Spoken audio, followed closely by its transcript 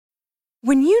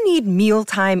When you need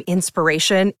mealtime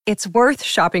inspiration, it's worth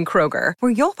shopping Kroger,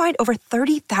 where you'll find over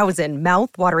 30,000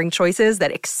 mouth-watering choices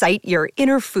that excite your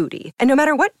inner foodie. And no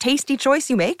matter what tasty choice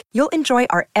you make, you'll enjoy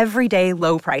our everyday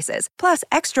low prices, plus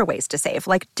extra ways to save,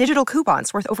 like digital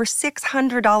coupons worth over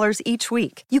 $600 each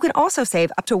week. You can also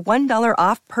save up to $1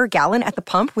 off per gallon at the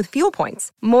pump with fuel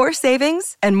points. More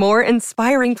savings and more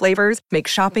inspiring flavors make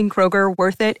shopping Kroger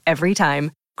worth it every time.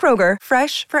 Kroger,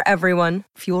 fresh for everyone.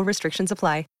 Fuel restrictions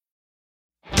apply.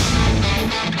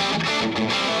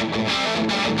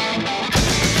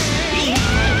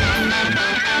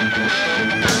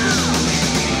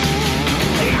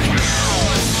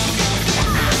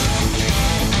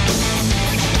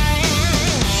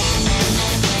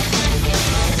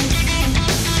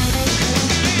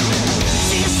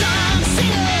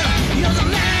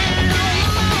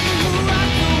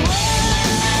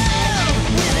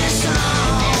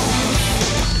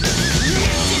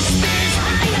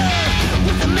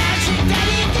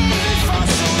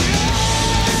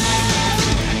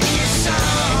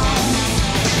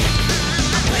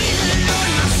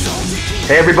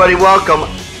 Hey everybody, welcome.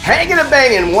 Hanging and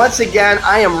banging once again.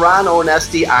 I am Ron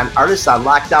Onesti on Artists on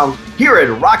Lockdown here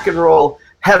at Rock and Roll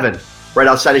Heaven, right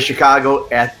outside of Chicago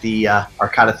at the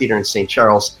Arcada Theater in St.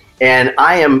 Charles. And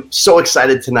I am so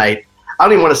excited tonight. I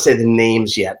don't even want to say the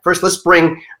names yet. First, let's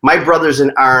bring my brothers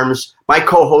in arms, my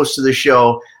co-host of the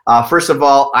show. First of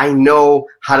all, I know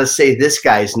how to say this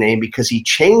guy's name because he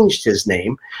changed his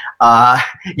name.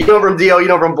 You know from Dio, you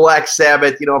know from Black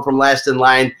Sabbath, you know from Last in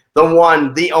Line. The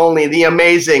one, the only, the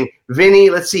amazing Vinny,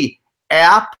 let's see,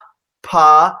 Appa-C.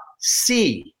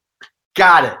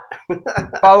 Got it.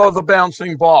 Follow the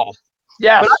bouncing ball.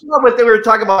 Yes. But I love what they were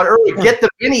talking about earlier. Get the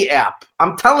Vinny app.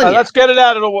 I'm telling you. Let's get it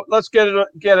out of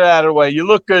the way. You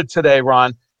look good today,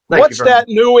 Ron. What's that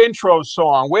new intro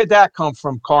song? Where'd that come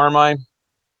from, Carmine?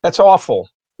 That's awful.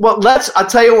 Well, I'll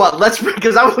tell you what,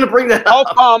 because I was going to bring that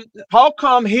up. How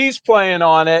come he's playing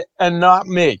on it and not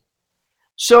me?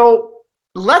 So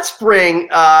let's bring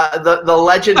the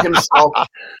legend himself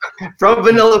from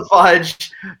Vanilla Fudge,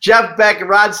 Jeff Beck,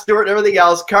 Rod Stewart, and everything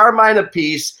else, Carmine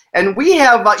Apiece. And we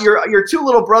have your two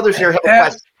little brothers here.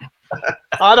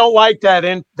 I don't like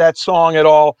that song at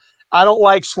all. I don't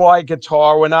like slide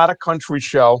guitar. We're not a country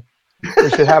show. We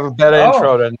should have a better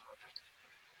intro than.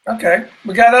 Okay,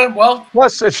 we got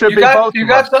Plus, it should be both. You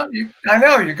got something? I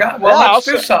know you got. Well, let's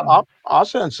do something. I'll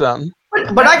send something.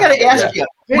 But I got to ask you.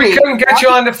 We couldn't get you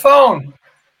on the phone.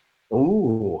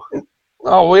 Ooh.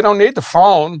 Oh, we don't need the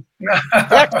phone.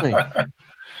 Text me.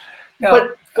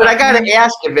 No, but I got to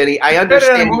ask you, Vinny. I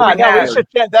understand.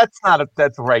 That's not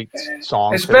that's the right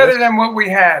song. It's better than what we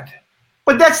had.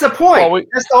 But that's the point.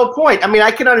 That's the whole point. I mean,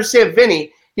 I can understand,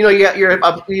 Vinny. You know, you're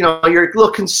a little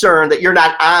concerned that you're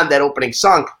not on that opening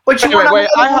song. But I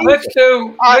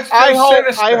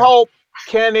hope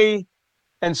Kenny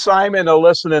and Simon are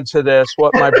listening to this.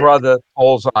 What my brother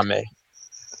holds on me,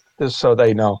 just so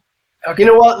they know. Okay. You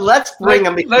know what? Let's bring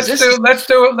them. Let's do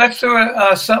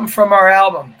something from our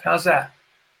album. How's that?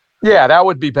 Yeah, that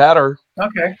would be better.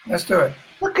 Okay, let's do it.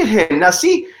 Look at him now.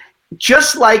 See,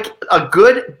 just like a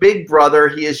good big brother,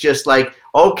 he is just like,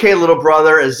 okay, little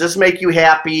brother, does this make you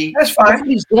happy? That's fine. That's what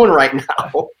he's doing right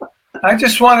now. I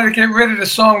just wanted to get rid of the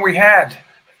song we had.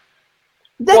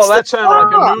 That sounds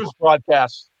like a news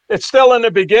broadcast. It's still in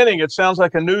the beginning. It sounds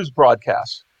like a news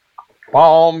broadcast.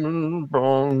 At the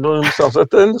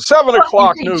 7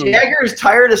 o'clock news. Jagger is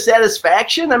tired of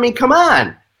satisfaction? I mean, come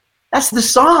on. That's the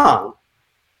song.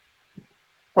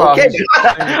 Okay.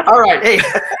 All right. Hey.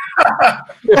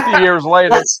 50 years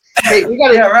later. Hey, we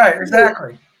got right.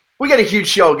 Exactly. We got a huge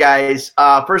show, guys.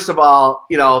 First of all,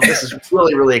 this is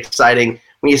really, really exciting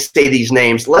when you say these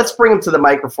names. Let's bring them to the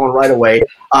microphone right away.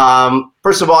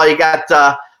 First of all, you got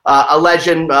a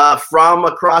legend from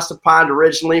across the pond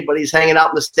originally, but he's hanging out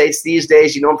in the States these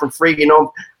days. You know him from Freak. You know him,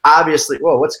 obviously.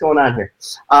 Whoa, what's going on here?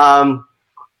 I'll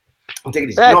take it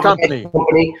easy. Bad company.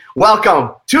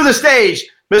 Welcome to the stage,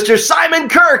 Mr. Simon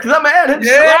Kirke, the man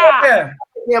himself. Yeah.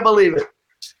 I can't believe it.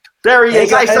 There he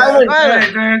is. Hi, Simon.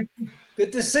 Hey, dude.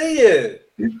 Good to see you.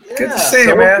 Good to see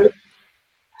you, man.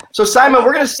 So, Simon,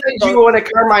 we're going to send you one of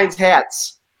Carmine's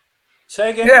hats. Say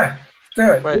again? Yeah,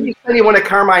 good. We're going to send you one of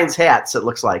Carmine's hats, it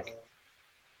looks like.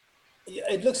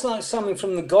 It looks like something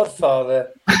from The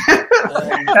Godfather.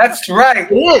 That's right.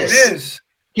 It is.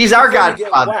 He's our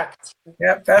Godfather.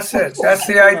 Yep, that's it. That's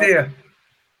the idea.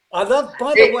 By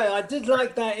the way, I did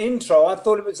like that intro. I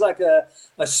thought it was like a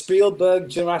Spielberg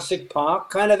Jurassic Park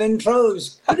kind of intro. It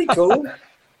was pretty cool.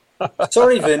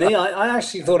 Sorry, Vinny. I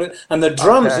actually thought it, and the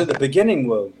drums at the beginning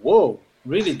were,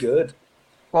 really good.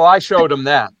 Well, I showed him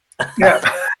that. Yeah.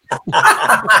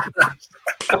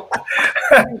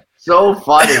 So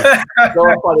funny.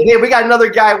 So funny. Hey, we got another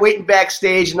guy waiting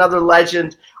backstage, another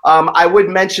legend. I would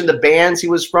mention the bands he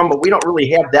was from, but we don't really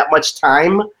have that much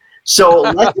time. So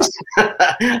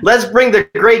let's bring the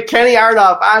great Kenny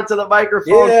Aronoff onto the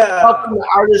microphone. Yeah. Welcome to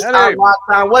Artist on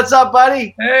Lockdown. What's up,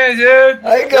 buddy? Hey, dude.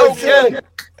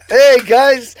 Hey,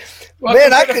 guys. Welcome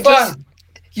Man, I to the could fun.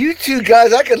 you two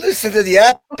guys, I could listen to the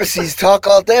Appices talk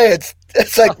all day.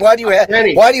 It's like, why do you have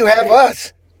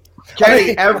us?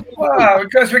 Kenny,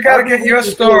 Because we got to get your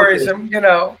stories, and we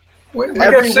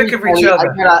get sick of each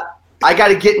other. I got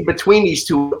to get in between these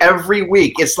two every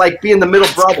week. It's like being the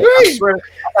middle brother. I swear,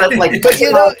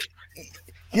 But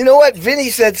you know what? Vinny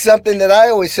said something that I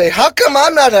always say. How come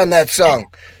I'm not on that song?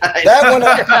 That one.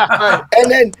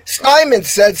 And then Simon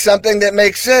said something that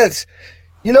makes sense.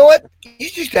 You know what? You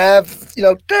just have,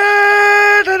 da,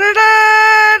 da, da, da,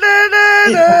 da,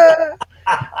 da, da.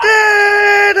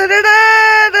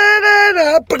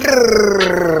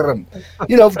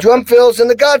 Drum fills and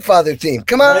the Godfather theme.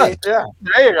 Come on. Yeah,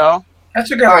 there you go. That's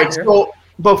a good All right, idea. so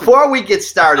before we get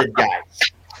started, guys,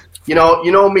 you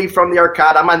know me from the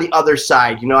arcade. I'm on the other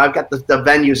side. I've got the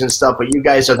venues and stuff, but you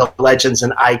guys are the legends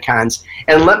and icons.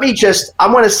 And I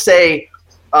want to say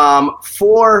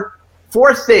four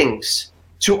things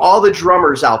to all the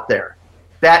drummers out there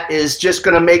that is just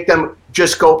going to make them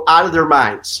just go out of their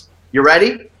minds. You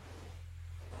ready?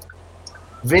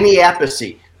 Vinny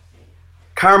Appice,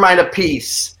 Carmine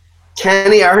Appice,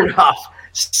 Kenny Aronoff,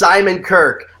 Simon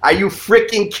Kirke. Are you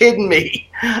freaking kidding me?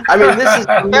 I mean, this is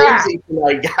amazing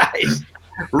tonight, guys.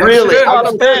 Really. I'm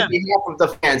on behalf of the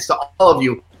fans, to all of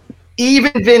you.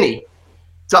 Even Vinny,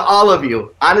 to all of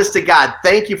you. Honest to God,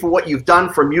 thank you for what you've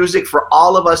done for music for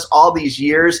all of us all these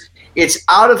years. It's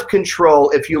out of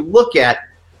control if you look at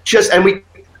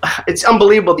it's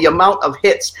unbelievable the amount of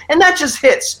hits. And not just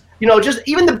hits, just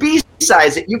even the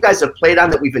B-sides that you guys have played on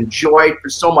that we've enjoyed for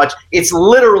so much. It's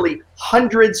literally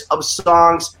hundreds of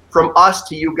songs from us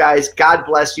to you guys. God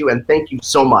bless you, and thank you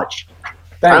so much.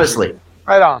 Honestly.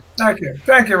 Right on. Thank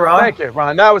you, Ron. Thank you,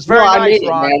 Ron. That was very nice,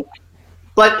 Ron. Man.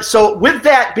 But so with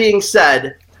that being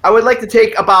said, I would like to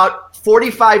take about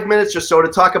 45 minutes or so to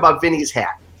talk about Vinny's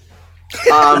hat.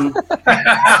 Hey,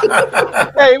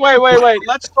 wait.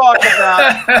 Let's talk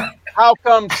about how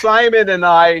come Simon and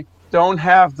I don't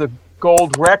have the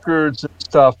gold records and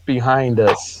stuff behind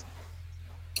us.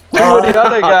 The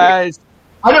other guys.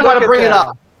 I didn't want to bring it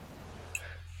up.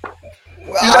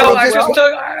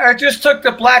 I just took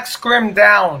the black scrim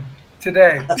down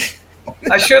today.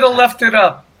 I should have left it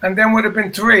up, and then would have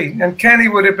been 3, and Kenny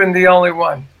would have been the only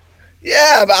one.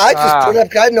 Yeah, but I just put up.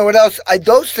 I know what else.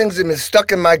 Those things have been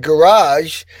stuck in my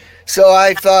garage, so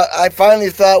I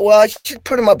finally thought, well, I should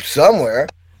put them up somewhere.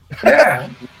 Yeah.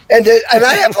 and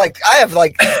I have I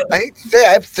hate to say,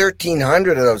 I have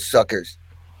 1,300 of those suckers.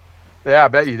 Yeah, I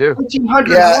bet you do.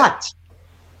 1,300 what?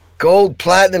 Gold,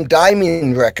 platinum,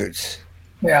 diamond records.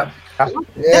 Yeah.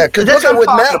 Yeah, because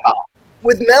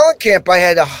with Mellencamp, I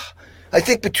had I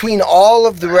think between all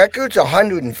of the records,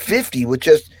 150 with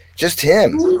just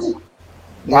him.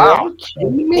 Wow.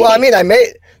 Well, I mean,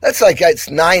 it's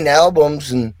 9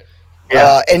 albums and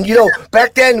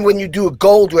back then when you do a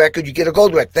gold record, you get a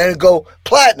gold record, then it go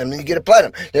platinum, then you get a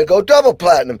platinum, then it go double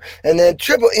platinum, and then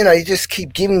triple. You just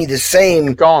keep giving me the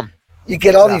same. Gone. You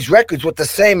get all these records with the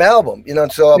same album,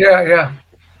 So Yeah.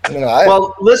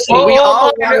 Well, listen,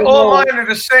 all mine are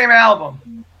the same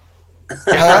album.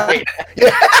 Hey,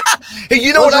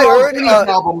 you know what I heard?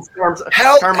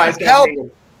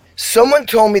 Someone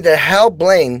told me that Hal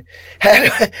Blaine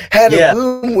had a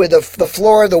room with the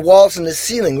floor, the walls, and the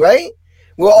ceiling, right?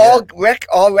 We're all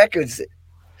records.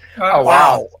 Oh,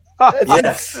 wow.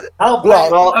 Yes. Hal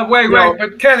Blaine. Wait,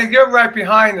 but Kenny, you're right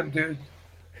behind him, dude.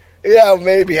 Yeah,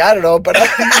 maybe. I don't know, but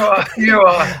you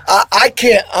are. I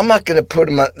can't. I'm not going to put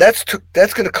them on. That's going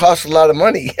to cost a lot of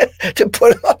money to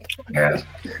put them up. Yeah.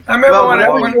 I remember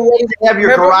when you're ready to have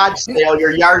your garage sale,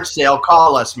 your yard sale,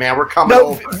 call us, man. We're coming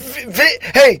over.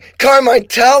 Hey, Carmine,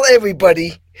 tell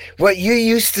everybody what you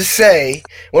used to say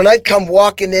when I'd come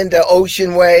walking into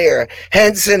Ocean Way or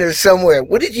Henson or somewhere.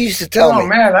 What did you used to tell me? Oh,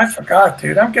 man, I forgot,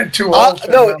 dude. I'm getting too old.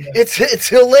 No, it's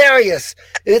hilarious.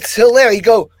 It's hilarious. You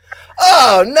go,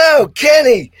 oh, no,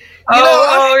 Kenny. Yeah.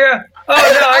 Oh, no,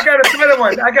 I got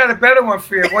a better one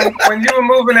for you. When you were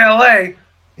moving to L.A.,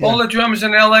 all the drummers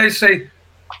in L.A. say,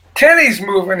 Kenny's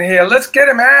moving here. Let's get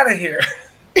him out of here.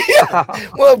 Yeah.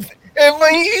 Well, and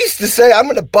when you used to say, I'm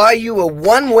going to buy you a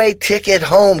one-way ticket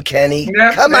home, Kenny.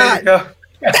 Yep, come on.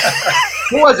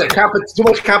 Who was it? Too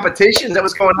much competition that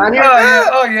was going on here?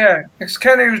 Oh, yeah. Because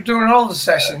Kenny was doing all the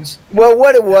sessions. Well,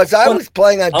 what it was, I was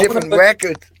playing on different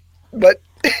records, but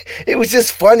it was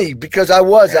just funny because I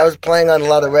was playing on a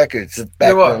lot of records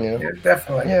back then. You know? Yeah,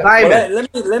 definitely. Yeah. Well,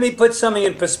 let me put something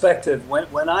in perspective.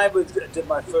 When I did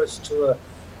my first tour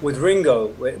with Ringo,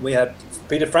 we had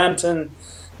Peter Frampton,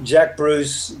 Jack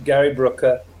Bruce, Gary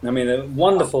Brooker. I mean, a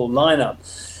wonderful lineup.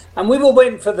 And we were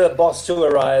waiting for the boss to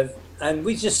arrive, and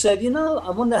we just said, I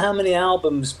wonder how many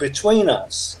albums between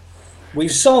us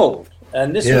we've sold.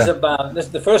 And this was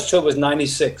the first tour was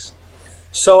 96.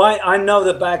 So I know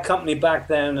the Bad Company back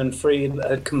then and Free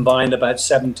had combined about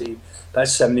 70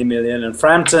 million. And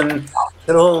Frampton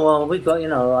said, oh, well, we've got,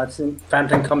 I think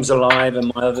Frampton Comes Alive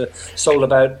and my other sold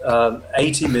about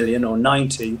 80 million or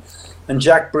 90. And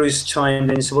Jack Bruce chimed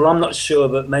in and said, well, I'm not sure,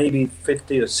 but maybe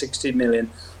 50 or 60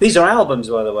 million. These are albums,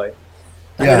 by the way.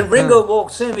 And then Ringo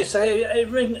walks in, we say, hey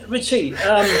Richie,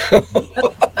 how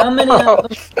many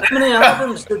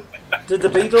albums did the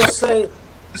Beatles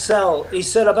sell? He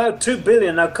said about 2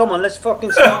 billion. Now come on, let's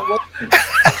fucking start working.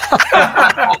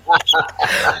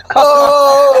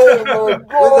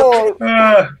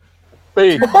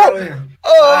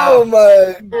 Oh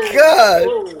my God!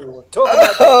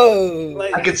 Oh my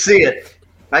God! I can see it.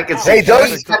 I can see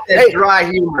that dry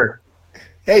humor.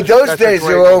 Hey, those days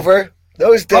are over.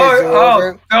 Those days are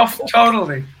over.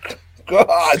 Totally.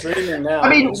 God. I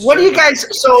mean, what do you guys?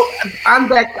 So on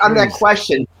that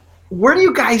question, where do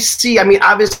you guys see? I mean,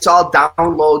 obviously it's all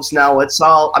downloads now. It's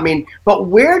all. I mean, but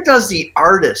where does the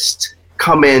artist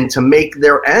come in to make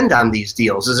their end on these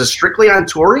deals? Is it strictly on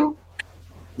touring?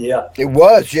 Yeah, it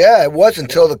was. Yeah, it was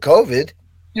until the COVID.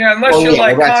 Yeah, unless you're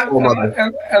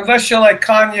like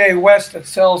Kanye West that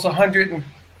sells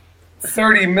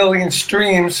 130 million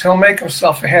streams, he'll make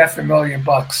himself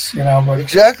 $500,000, But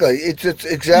exactly,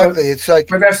 it's like.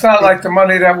 But that's not like the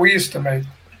money that we used to make.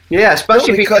 Yeah,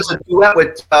 especially because of duet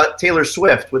with Taylor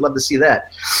Swift. We'd love to see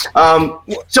that.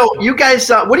 So you guys,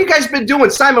 what have you guys been doing,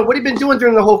 Simon? What have you been doing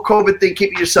during the whole COVID thing,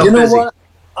 keeping yourself busy? You know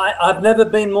what? I've never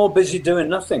been more busy doing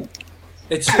nothing.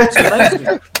 It's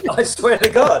amazing. I swear to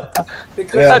God.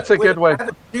 Because that's a good way. I have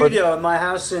a studio in my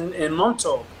house in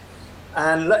Montauk.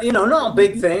 And, not a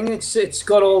big thing. It's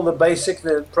got all the basic,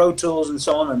 the Pro Tools and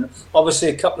so on, and obviously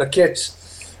a couple of kits.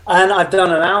 And I've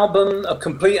done an album, a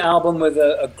complete album with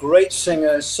a great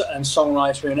singer and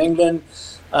songwriter in England.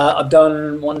 I've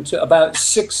done about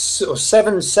 6 or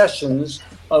 7 sessions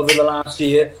over the last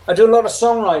year. I do a lot of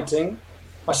songwriting.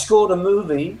 I scored a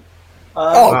movie.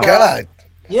 God.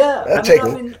 Yeah,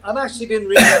 I've actually been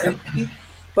really busy,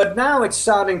 but now it's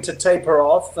starting to taper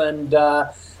off. And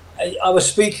I was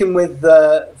speaking with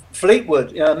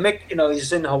Fleetwood. Mick,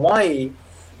 he's in Hawaii,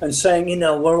 and saying,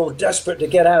 we're all desperate to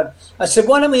get out. I said,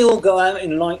 why don't we all go out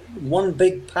in like one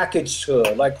big package tour,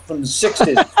 like from the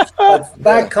 60s, like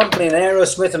Bad Company and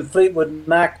Aerosmith and Fleetwood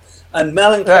Mac and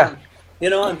Mellencamp,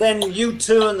 and then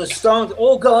U2 and the Stones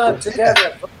all go out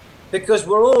together because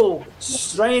we're all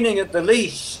straining at the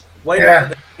leash, waiting for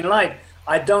the green light.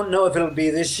 I don't know if it'll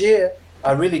be this year.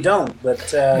 I really don't, but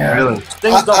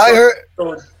things don't go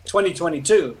until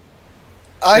 2022.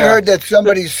 I heard that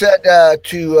somebody said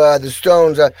to the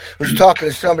Stones, I was talking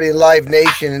to somebody in Live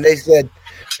Nation, and they said,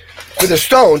 for the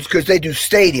Stones, because they do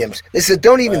stadiums, they said,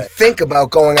 don't even think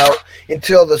about going out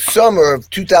until the summer of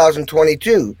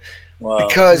 2022. Wow.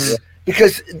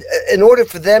 Because in order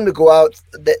for them to go out,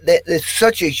 there's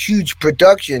such a huge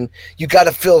production, you got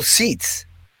to fill seats.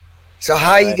 So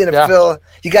how are you going to fill,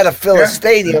 you got to fill a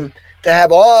stadium to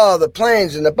have all the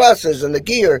planes and the buses and the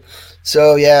gear.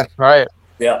 So, Right.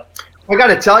 Yeah. I got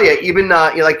to tell you, even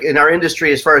like in our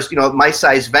industry, as far as my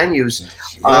size venues,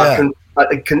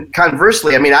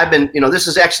 conversely, I mean, I've been, this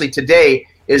is actually today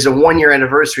is a 1-year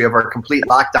anniversary of our complete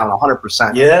lockdown,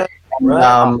 100%. Yeah,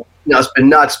 right. It's been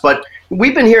nuts, but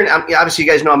we've been here. Obviously,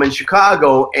 you guys know I'm in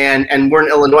Chicago, and we're in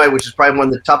Illinois, which is probably one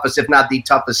of the toughest, if not the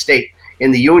toughest state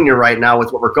in the union right now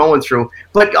with what we're going through.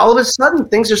 But all of a sudden,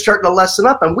 things are starting to lessen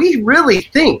up, and we really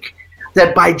think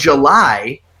that by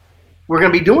July, we're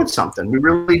going to be doing something. We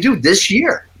really do this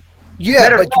year. Yeah,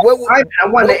 but I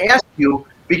wanted to ask you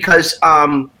because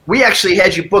we actually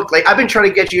had you booked. Like I've been trying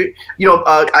to get you.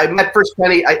 I met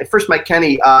met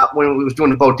Kenny when we was doing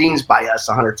the Bodines by us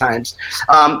 100 times.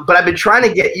 But I've been trying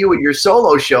to get you at your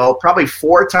solo show probably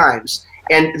 4 times,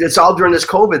 and it's all during this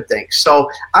COVID thing. So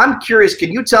I'm curious.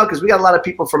 Can you tell? Because we got a lot of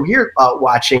people from here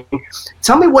watching.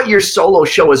 Tell me what your solo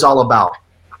show is all about.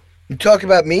 You talking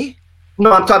about me?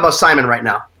 No, I'm talking about Simon right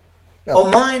now.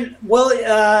 Oh, mine. Well,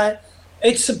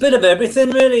 it's a bit of everything,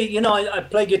 really. I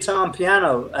play guitar and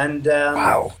piano, and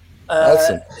wow,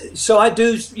 awesome. So I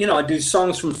do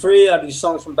songs from Free, I do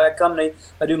songs from Bad Company,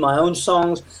 I do my own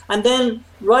songs, and then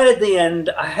right at the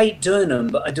end, I hate doing them,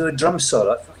 but I do a drum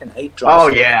solo. I fucking hate drum. Oh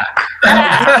solo. yeah.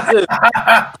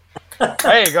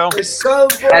 There you go. It's so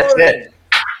boring. That's it.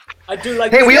 I do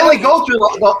like. Hey, we only go through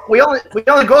we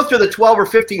only go through the 12 or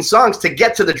 15 songs to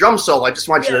get to the drum solo. I just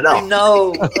want you to know. I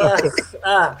know.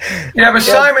 Yeah, but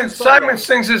Simon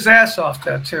sings his ass off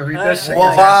there too. He does sing.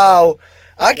 Wow.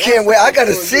 I can't wait. I got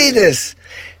to see this.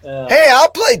 Hey, I'll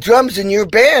play drums in your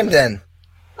band then.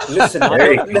 Listen,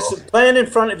 playing in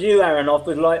front of you, Aronoff,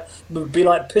 would be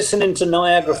like pissing into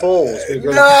Niagara Falls.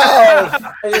 No.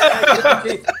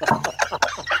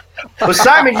 Well,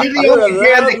 Simon, you're the only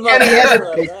band that Kenny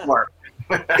hasn't paid for.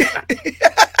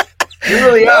 You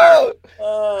really are.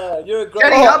 You're a great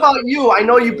Kenny, how about you? I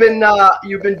know you've been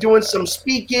doing some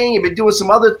speaking. You've been doing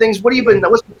some other things. What's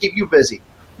to keep you busy?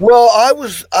 Well,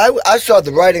 I saw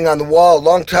the writing on the wall a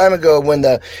long time ago when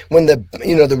the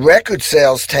the record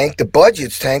sales tanked, the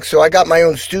budgets tanked. So I got my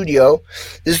own studio.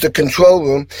 This is the control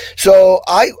room. So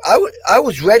I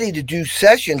was ready to do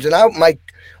sessions, and I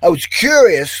was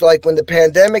curious, like when the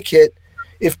pandemic hit,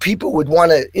 if people would want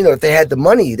to, if they had the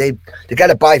money, they got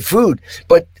to buy food,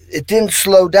 but it didn't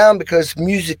slow down because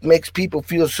music makes people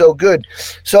feel so good.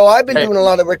 So I've been doing a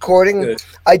lot of recording. Good.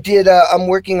 I'm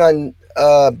working on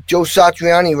Joe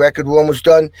Satriani record. We're almost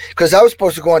done because I was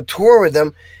supposed to go on tour with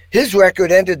him. His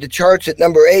record entered the charts at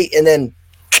number 8, and then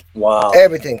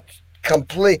everything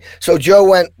complete. So Joe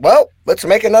went, well, let's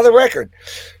make another record.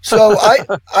 So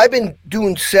I've been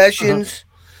doing sessions.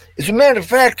 As a matter of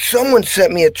fact, someone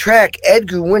sent me a track,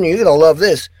 Edgar Winter. You're gonna love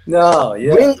this. No,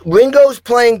 yeah. Ringo's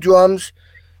playing drums,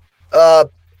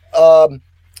 Michael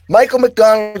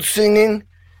McDonald singing,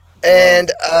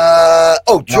 and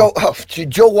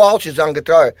Joe Walsh is on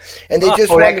guitar, and they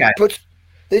just want me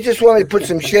to put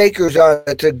some shakers on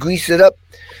it to grease it up.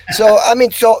 So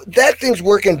so that thing's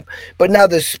working. But now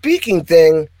the speaking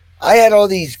thing, I had all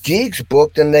these gigs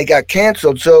booked and they got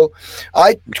canceled. So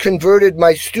I converted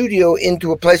my studio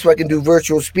into a place where I can do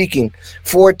virtual speaking.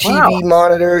 4 TV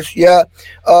monitors. Yeah.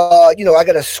 I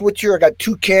got a switcher. I got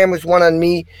 2 cameras, one on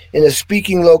me in a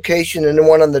speaking location and then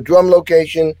one on the drum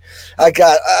location.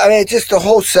 It's just a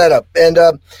whole setup. And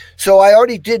so I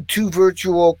already did 2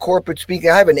 virtual corporate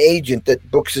speaking. I have an agent that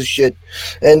books this shit.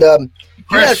 And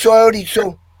Chris,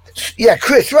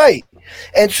 right.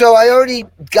 And so I already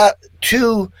got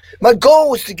 2. My goal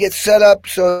was to get set up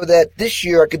so that this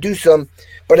year I could do some,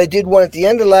 but I did one at the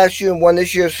end of last year and one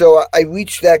this year, so I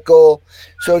reached that goal.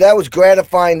 So that was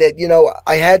gratifying that,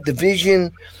 I had the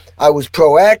vision, I was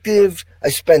proactive, I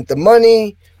spent the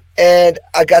money, and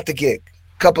I got the gig.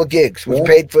 Couple of gigs, was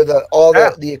paid for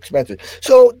the expenses.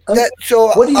 So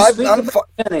what do you speak about,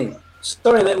 Kenny?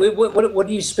 Sorry, what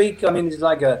do you speak? I mean, it's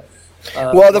like a...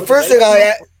 well, the first thing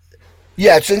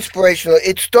it's inspirational.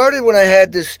 It started when I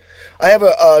had this. I have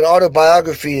an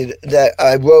autobiography that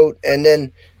I wrote, and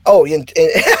then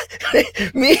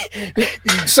me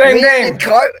and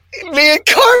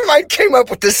Carmine came up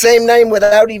with the same name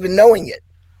without even knowing it.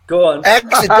 Go on.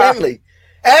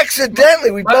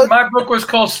 Accidentally, we both. My book was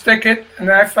called Stick It,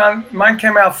 and I found mine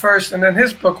came out first, and then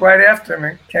his book right after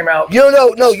me came out. You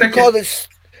call this.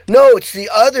 No, it's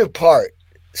the other part.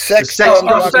 Sex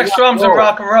drums and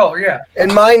rock and roll, yeah.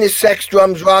 And mine is Sex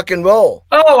Drums, Rock and Roll.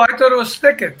 Oh, I thought it was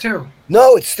Stick It too.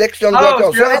 No, it's Sex Drums, Rock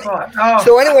and Roll.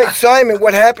 So anyway, Simon,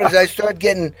 what happened is I started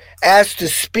getting asked to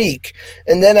speak,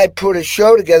 and then I put a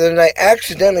show together, and I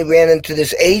accidentally ran into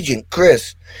this agent,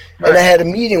 Chris, and I had a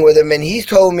meeting with him, and he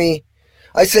told me,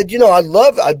 I said, I'd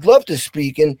love to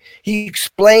speak, and he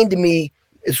explained to me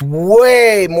it's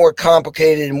way more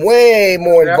complicated and way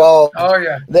more involved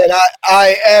than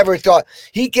I ever thought.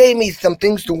 He gave me some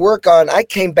things to work on. I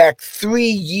came back 3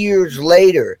 years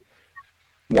later.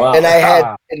 Wow. And I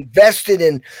had invested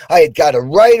in, I had got a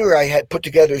writer, I had put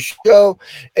together a show.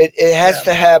 It has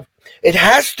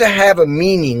to have a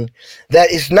meaning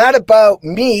that is not about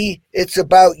me, it's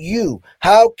about you.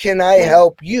 How can I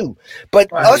help you?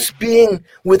 But us being,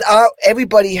 without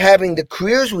everybody having the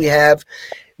careers we have,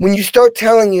 when you start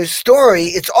telling your story,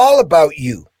 it's all about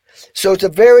you. So it's a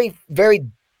very, very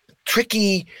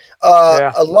tricky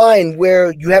a line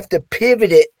where you have to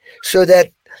pivot it so that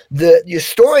your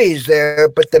story is there,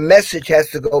 but the message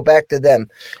has to go back to them.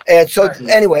 And so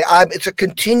anyway, it's a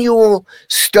continual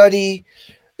study.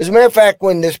 As a matter of fact,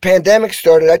 when this pandemic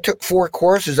started, I took 4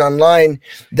 courses online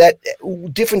that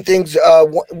different things.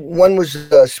 One was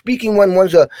speaking, one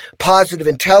was a positive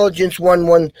intelligence,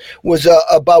 one was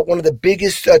about one of the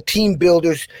biggest team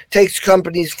builders, takes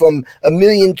companies from $1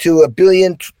 million to $1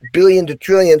 billion to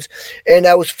trillions. And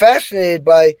I was fascinated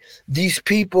by these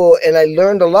people, and I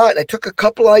learned a lot. I took a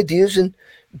couple ideas and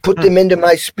put them into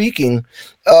my speaking.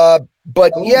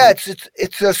 But yeah,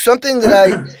 it's something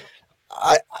that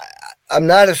I'm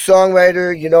not a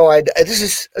songwriter. This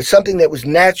is something that was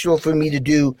natural for me to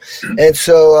do. And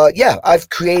so, I've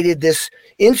created this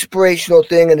inspirational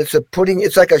thing, and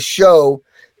it's like a show,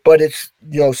 but it's,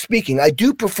 speaking. I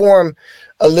do perform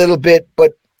a little bit,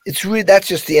 but that's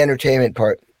just the entertainment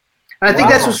part. And I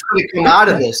think that's what's going to come out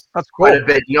of this quite a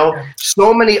bit.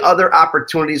 So many other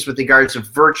opportunities with regards to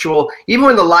virtual. Even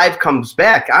when the live comes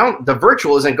back, the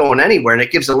virtual isn't going anywhere, and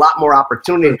it gives a lot more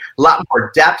opportunity, a lot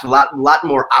more depth, a lot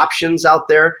more options out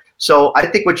there. So I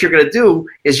think what you're going to do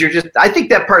is I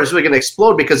think that part is really going to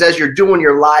explode, because as you're doing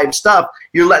your live stuff,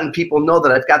 you're letting people know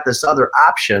that I've got this other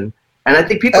option. And I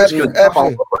think people are just going to jump all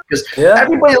over, because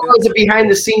everybody loves the behind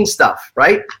the scenes stuff,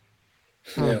 right?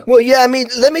 Yeah. Well, I mean,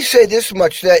 let me say this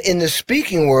much, that in the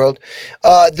speaking world,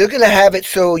 they're going to have it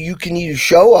so you can either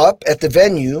show up at the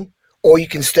venue or you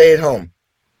can stay at home.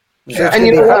 So and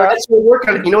you know what? That's what we're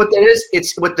working on. You know what that is?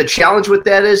 It's what the challenge with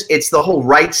that is. It's the whole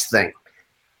rights thing,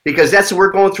 because that's what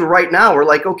we're going through right now. We're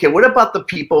like, okay, what about the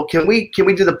people? Can we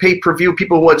do the pay-per-view?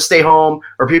 People who want to stay home,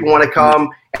 or people want to come?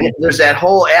 And there's that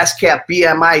whole ASCAP,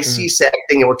 BMI, CSAC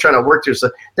thing that we're trying to work through. So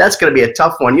that's going to be a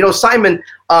tough one. Simon,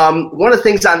 one of the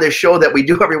things on this show that we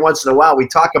do every once in a while, we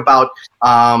talk about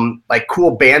like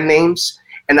cool band names.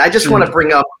 And I just want to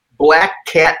bring up Black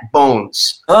Cat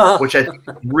Bones, which I think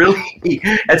really,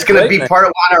 that's going to be part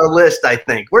of on our list, I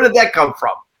think. Where did that come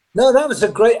from? No, that was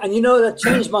and that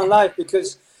changed my life,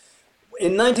 because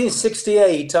in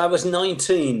 1968, I was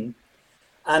 19.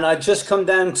 And I'd just come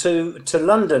down to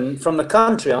London from the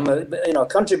country. I'm a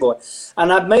country boy.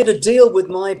 And I'd made a deal with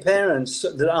my parents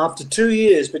that after 2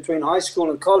 years between high school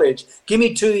and college, give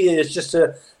me 2 years just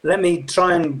to let me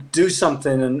try and do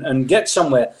something and get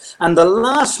somewhere. And the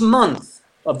last month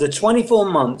of the 24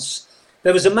 months,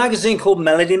 there was a magazine called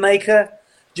Melody Maker.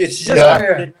 It's just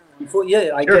I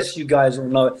guess you guys all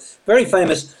know it. Very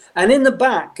famous. And in the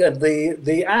back of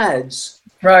the ads,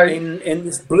 right, in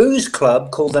this blues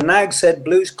club called the Nag's Head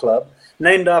Blues Club,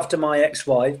 named after my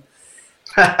ex-wife,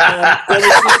 there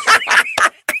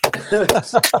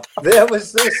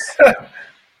was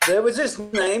this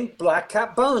name, Black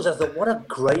Cat Bones. I thought, what a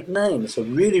great name! It's a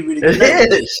really, really good name.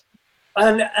 It is.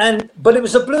 But it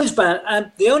was a blues band,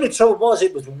 and the only trouble was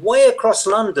it was way across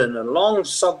London, a long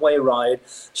subway ride.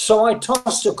 So I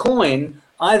tossed a coin.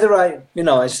 Either I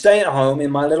stay at home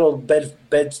in my little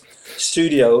bed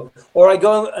studio, or I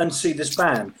go and see this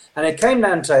band. And it came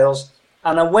down tails,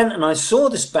 and I went and I saw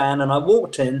this band, and I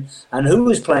walked in, and who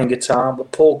was playing guitar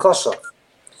but Paul Kossoff.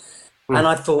 And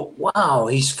I thought, wow,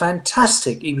 he's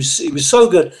fantastic. He was so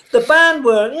good. The band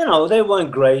were, they weren't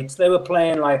great. They were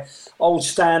playing like old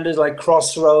standards like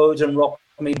Crossroads and Rock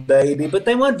Me Baby, but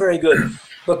they weren't very good.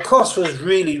 But Koss was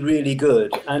really, really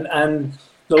good. And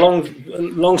the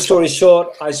long story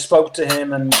short, I spoke to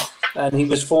him, and he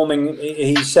was forming.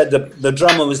 He said the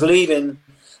drummer was leaving,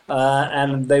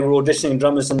 and they were auditioning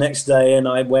drummers the next day, and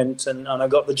I went and I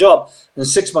got the job. And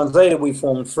 6 months later, we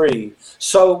formed Free.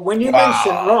 So when you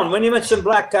mentioned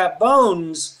Black Cat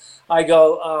Bones, I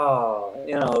go,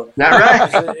 not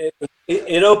right.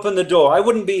 It opened the door. I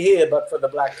wouldn't be here but for the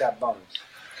Black Cat Bones.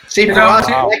 See, for us,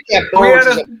 Black Cat Bones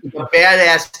is a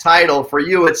badass title. For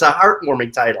you, it's a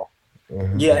heartwarming title.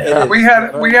 Yeah, it is. We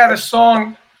had a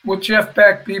song with Jeff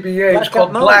Beck, BBH,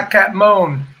 called Black Cat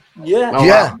Moan.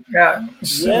 Yeah.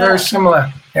 It's very similar.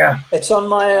 Yeah. It's on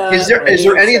my. Is there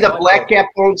any of the Black Cat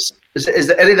Bones? Is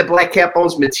there any of the Black Cat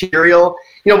Bones material?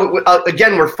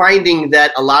 Again, we're finding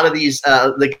that a lot of these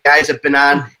the guys have been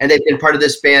on, and they've been part of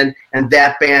this band and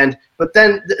that band. But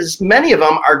then many of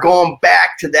them are going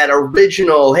back to that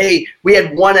original. Hey, we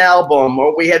had one album,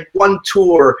 or we had one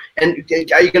tour, and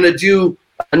are you going to do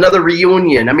another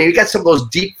reunion? I mean, we got some of those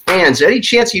deep fans. Any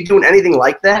chance you doing anything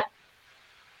like that?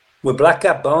 With Black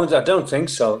Cat Bones, I don't think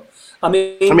so. I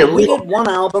mean we did one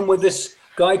album with this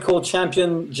guy called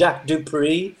Champion Jack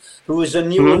Dupree, who was a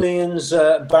New Orleans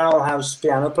barrel house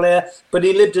piano player, but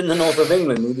he lived in the north of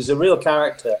England. He was a real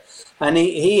character. And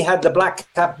he had the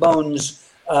Black Cat Bones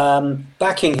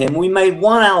backing him. We made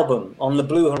one album on the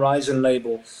Blue Horizon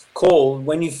label called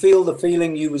When You Feel the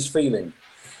Feeling You Was Feeling.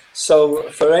 So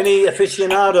for any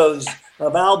aficionados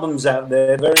of albums out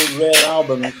there, very rare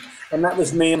album, and that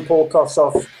was me and Paul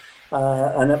Kossoff,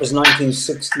 and that was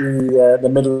 1960, the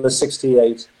middle of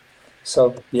 68.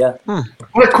 So, yeah.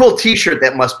 What a cool T-shirt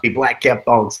that must be, Black Cat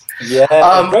Bones. Yeah.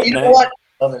 You know what?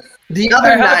 The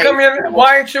other night...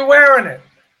 Why aren't you wearing it?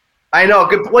 I know.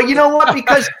 Good. Well, you know what?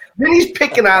 Because Vinny's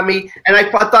picking on me, and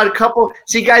I thought a couple...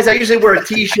 See, guys, I usually wear a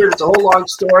T-shirt. It's a whole long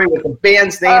story with the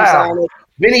band's names on it.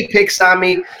 Vinny picks on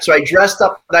me, so I dressed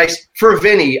up nice for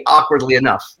Vinny, awkwardly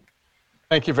enough.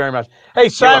 Thank you very much. Hey,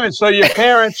 Simon, so your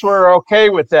parents were okay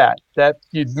with that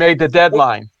you'd made the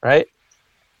deadline, right?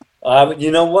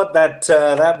 You know what?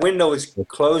 That window is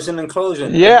closing and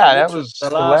closing. Yeah, that was the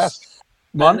last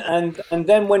month. And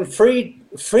then when Free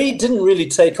didn't really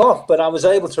take off, but I was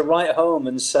able to write home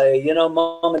and say,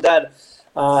 Mom and Dad,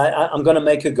 I'm going to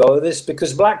make a go of this,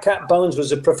 because Black Cat Bones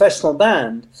was a professional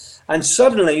band. And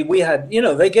suddenly we had,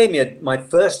 they gave me my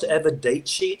first ever date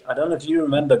sheet. I don't know if you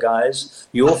remember, guys,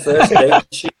 your first date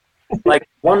sheet. Like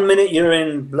 1 minute you're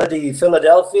in bloody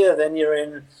Philadelphia, then you're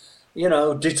in,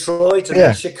 Detroit, and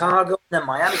then Chicago, and then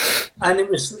Miami. And it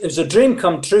was a dream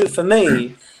come true for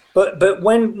me. But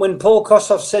when Paul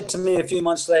Kossoff said to me a few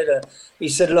months later, he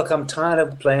said, "Look, I'm tired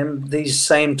of playing these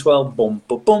same 12 boom,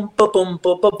 boom, boom, boom, boom,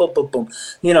 boom, boom, boom, boom, boom.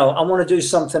 I want to do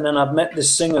something." And I've met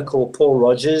this singer called Paul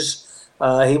Rogers.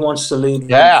 He wants to lead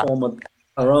and form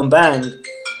our own band.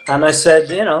 And I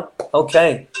said,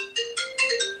 okay.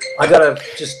 I got to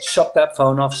just shut that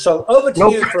phone off. So over to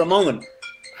you for a moment.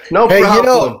 No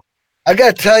problem. I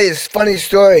got to tell you this funny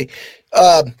story.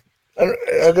 I'm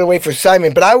going to wait for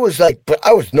Simon, but I was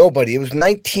nobody. It was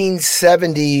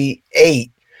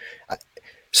 1978.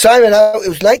 Simon, it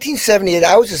was 1978.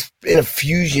 I was just in a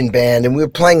fusion band, and we were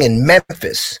playing in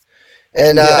Memphis.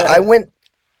 And I went,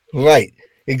 right,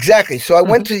 exactly. So I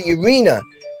went to the arena,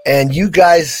 and you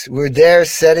guys were there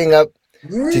setting up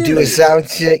to do a sound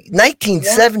check.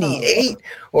 1978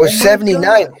 or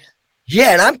 79.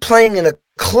 Yeah, and I'm playing in a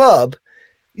club,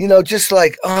 just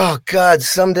like, oh God,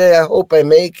 someday I hope I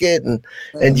make it.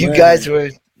 And you guys were,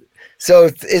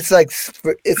 so it's like,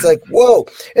 whoa.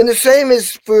 And the same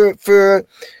is for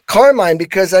Carmine,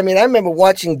 because I remember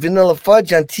watching Vanilla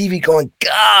Fudge on TV going,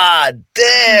 God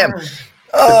damn.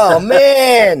 Oh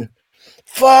man,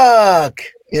 fuck,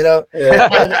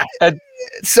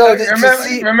 So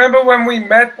remember when we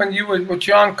met, when you were with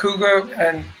John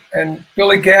Cougar and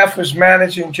Billy Gaff was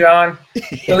managing John?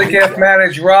 Billy Gaff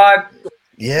managed Rod.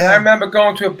 Yeah. And I remember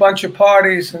going to a bunch of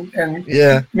parties and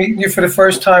meeting you for the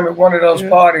first time at one of those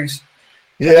parties.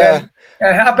 Yeah.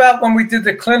 And how about when we did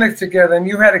the clinic together and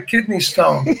you had a kidney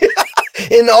stone?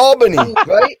 In Albany,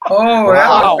 right? Oh, that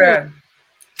was bad.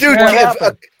 Dude,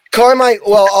 Carmine,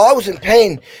 well, I was in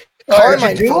pain.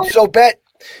 Carmine felt so bad.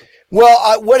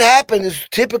 Well, what happened is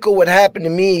typical. What happened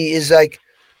to me is like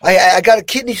I got a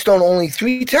kidney stone only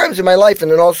 3 times in my life,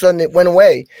 and then all of a sudden it went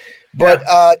away. But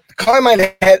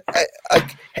Carmine had, I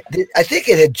think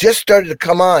it had just started to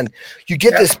come on. You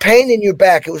get this pain in your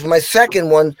back. It was my second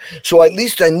one, so at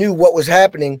least I knew what was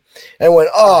happening. And I went,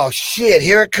 oh, shit,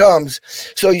 here it comes.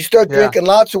 So you start drinking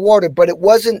lots of water, but it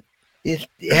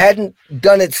hadn't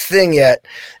done its thing yet.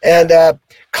 And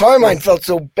Carmine felt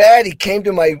so bad. He came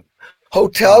to my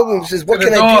hotel room and says, what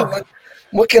can I do?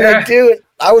 What can I do? And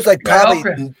I was like,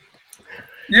 probably.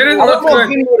 You didn't look good.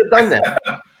 You would have done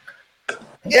that.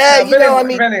 Yeah,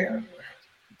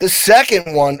 the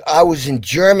second one, I was in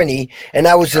Germany, and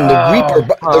I was in the Reaper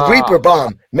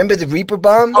bomb. Remember the Reaper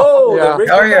bomb? Oh, the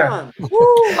Reaper bomb.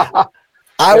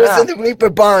 I was in the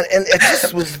Reaper bomb, and it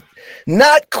just was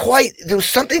not quite. There was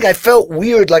something I felt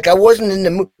weird, like I wasn't in the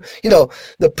mood.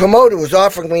 The promoter was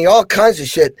offering me all kinds of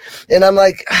shit, and I'm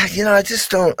like, I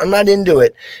just don't. I'm not into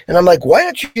it. And I'm like, why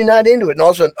aren't you not into it? And all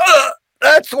of a sudden,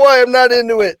 that's why I'm not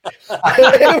into it.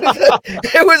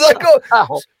 It was like,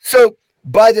 oh. So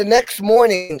by the next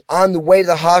morning on the way to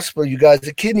the hospital, you guys,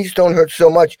 the kidney stone hurt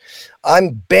so much.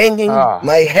 I'm banging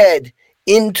my head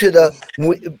into the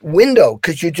window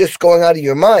because you're just going out of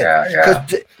your mind.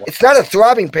 Because it's not a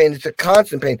throbbing pain; it's a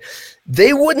constant pain.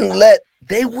 They wouldn't let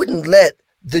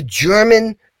the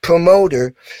German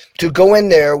promoter to go in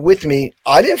there with me.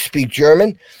 I didn't speak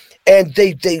German. And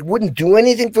they wouldn't do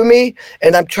anything for me.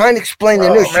 And I'm trying to explain to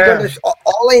nurse,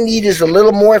 all I need is a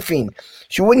little morphine.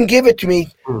 She wouldn't give it to me.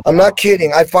 I'm not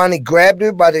kidding. I finally grabbed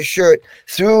her by the shirt,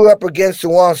 threw her up against the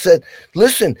wall, and said,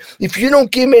 listen, if you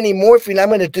don't give me any morphine, I'm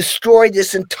going to destroy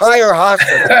this entire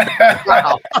hospital.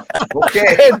 Wow.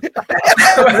 Okay.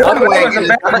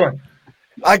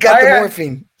 I got the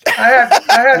morphine. I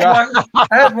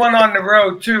had one on the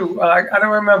road, too. I don't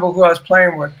remember who I was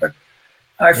playing with, but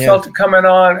I felt it coming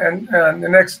on, and the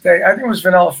next day, I think it was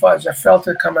Vanilla Fudge. I felt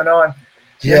it coming on.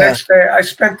 The next day, I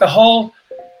spent the whole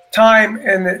time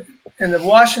in the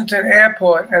Washington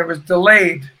airport, and it was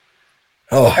delayed.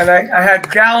 Oh. And I had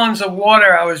gallons of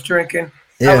water I was drinking.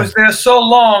 I was there so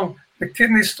long, the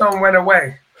kidney stone went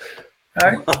away.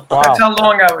 Right? Wow. That's how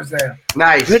long I was there.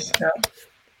 Nice. Yeah.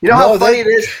 You know how funny it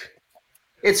is?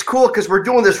 It's cool because we're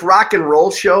doing this rock and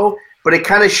roll show, but it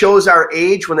kind of shows our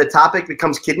age when the topic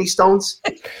becomes kidney stones.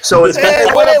 So it's wait a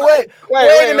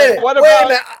minute.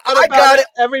 I got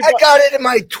it in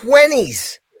my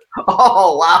 20s.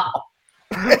 Oh wow!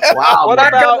 Wow!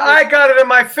 I got it in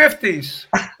my 50s.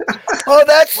 Oh,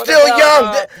 that's still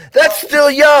young. That's still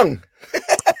young.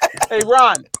 Hey,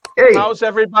 Ron. Hey. How's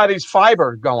everybody's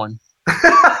fiber going?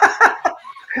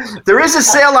 There is a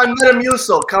sale on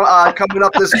Metamucil coming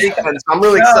up this weekend, so I'm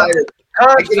really excited.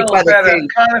 Connor's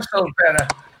better.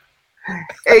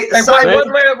 Hey,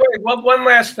 one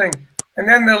last thing. And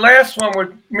then the last one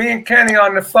with me and Kenny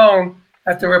on the phone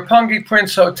at the Roppongi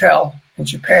Prince Hotel in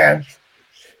Japan.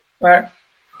 Right?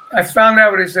 I found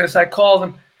out what it is. I called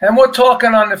him, and we're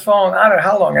talking on the phone, I don't know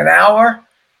how long, an hour?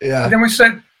 Yeah. And then we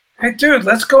said, hey, dude,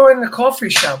 let's go in the coffee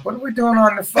shop. What are we doing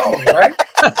on the phone, right?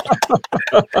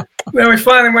 Then we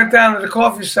finally went down to the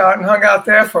coffee shop and hung out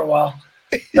there for a while.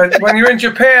 But when you're in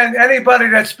Japan, anybody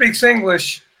that speaks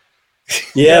English,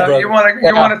 you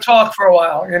want to talk for a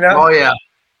while, you know? Oh, yeah.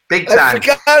 Big time. I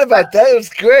forgot about that. It was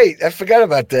great. I forgot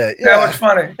about that. Yeah. That was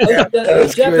funny. Yeah.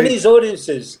 The Japanese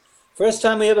audiences, first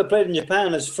time we ever played in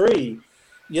Japan as free,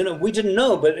 you know, we didn't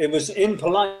know, but it was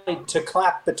impolite to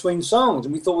clap between songs,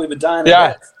 and we thought we were dying of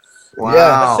death.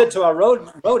 Wow. I said to our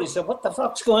roadie, said, what the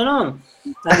fuck's going on?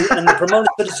 And the promoter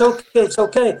said, it's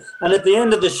okay. And at the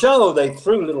end of the show, they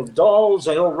threw little dolls,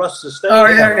 they all rushed the stage. Oh,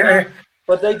 yeah.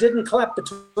 But they didn't clap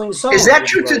between songs. Is that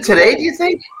true to today, do you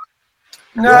think?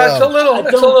 No, it's a little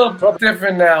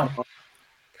different now.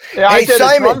 Yeah, I did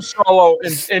a drum solo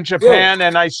in Japan,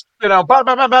 and I,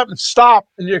 and stop,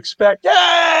 and you expect,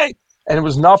 yay! And it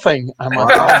was nothing. I'm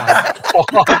like, oh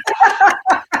my God.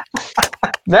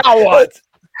 Now what?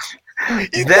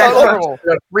 That's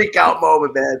a freak out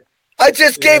moment, man. I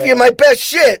just gave you my best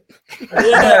shit.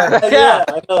 Yeah,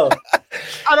 I know.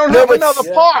 I don't have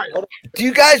another part. Do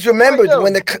you guys remember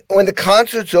when the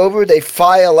concert's over, they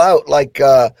file out like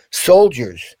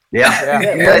soldiers? Yeah.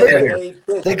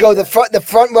 They go the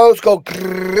front rows go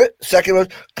grrr, second rows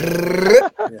grrr.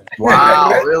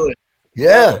 Wow, really?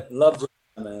 Yeah. Love it,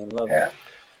 man. Love it.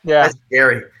 Yeah. That's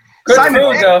scary. Good Simon,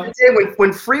 food, though.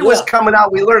 when Free was coming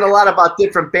out, we learned a lot about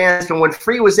different bands. And when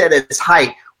Free was at its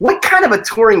height, what kind of a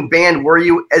touring band were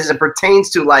you as it pertains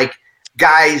to like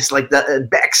guys like the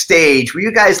backstage? Were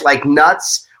you guys like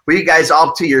nuts? Were you guys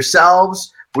all to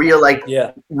yourselves? Were you like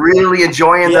really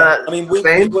enjoying the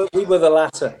we were the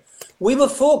latter. We were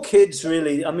 4 kids,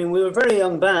 really. I mean, we were a very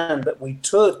young band, but we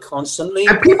toured constantly.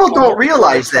 And people don't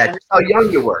realize that, how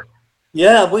young you were.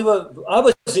 Yeah, I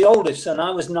was the oldest, and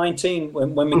I was 19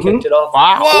 when we kicked it off.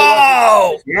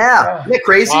 Wow! Yeah. Isn't that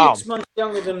crazy? 6 months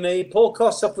younger than me. Paul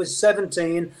Kossoff was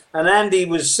 17, and Andy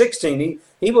was 16.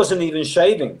 He wasn't even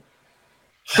shaving.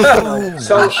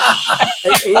 So,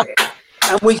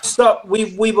 and we stopped.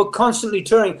 We were constantly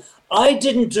touring. I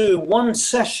didn't do one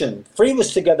session. Free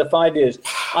was together 5 years.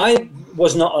 I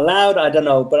was not allowed, I don't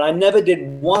know, but I never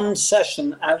did one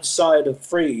session outside of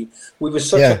Free. We were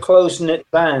such a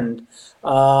close-knit band.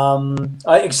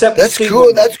 Except that's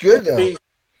cool. That's good, though.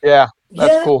 Yeah,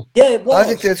 that's cool. Yeah, it was. I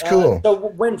think that's cool. So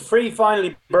when Free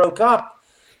finally broke up,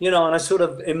 and I sort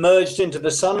of emerged into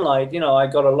the sunlight, I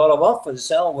got a lot of offers.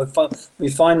 We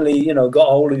finally, got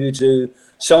hold of you to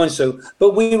so-and-so.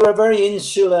 But we were a very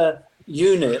insular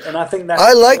unit, and I think that's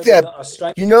I like that.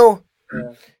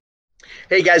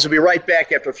 Hey guys, we'll be right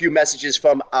back after a few messages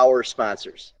from our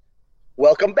sponsors.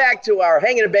 Welcome back to our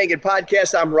Hangin' and Bangin'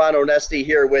 podcast. I'm Ron Onesti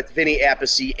here with Vinny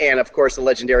Appice and, of course, the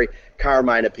legendary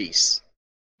Carmine Appice.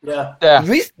 Yeah.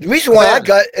 The reason why I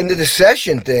got into the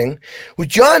session thing with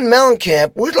John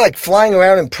Mellencamp, we're like flying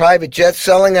around in private jets,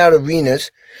 selling out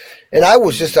arenas, and I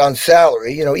was just on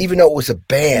salary, even though it was a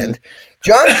band.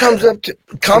 John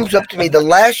comes up to me the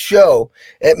last show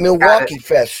at Milwaukee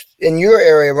Fest in your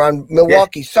area around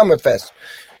Milwaukee Summerfest,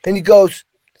 and he goes,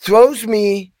 throws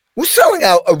me. We're selling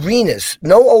out arenas,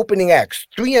 no opening acts,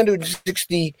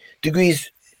 360 degrees.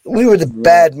 We were the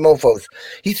bad mofos.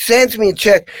 He sends me a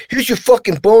check. Here's your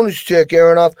fucking bonus check,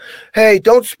 Aronoff. Hey,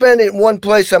 don't spend it in one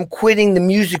place. I'm quitting the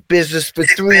music business for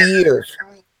 3 years.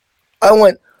 I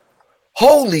went,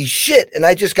 holy shit, and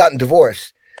I just gotten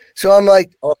divorced. So I'm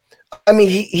like, I mean,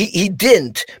 he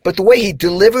didn't, but the way he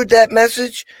delivered that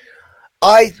message,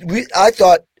 I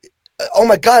thought, oh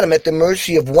my God, I'm at the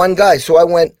mercy of one guy. So I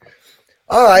went,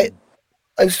 all right,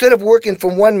 instead of working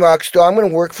for one rock star, I'm going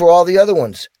to work for all the other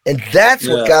ones. And that's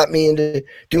what got me into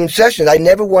doing sessions. I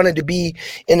never wanted to be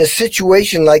in a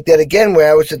situation like that again,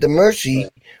 where I was at the mercy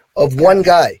of one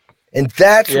guy. And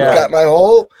that's what got my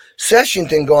whole session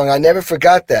thing going. I never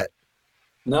forgot that.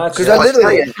 Because I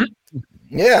literally...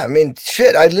 Yeah, I mean,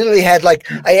 shit, I literally had I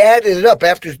added it up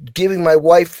after giving my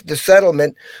wife the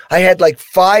settlement. I had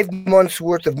 5 months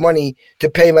worth of money to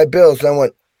pay my bills. And I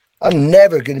went, I'm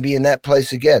never going to be in that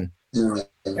place again.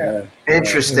 Yeah.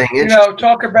 Interesting.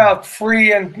 Talk about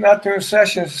Free and not doing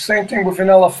sessions. Same thing with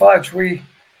Vanilla Fudge.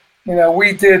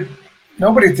 Nobody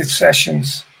did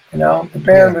sessions. The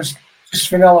band was just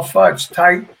Vanilla Fudge,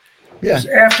 tight. Yeah.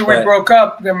 After we broke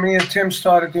up, then me and Tim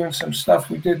started doing some stuff.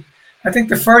 We did, I think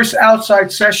the first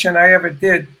outside session I ever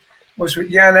did was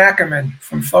with Jan Ackerman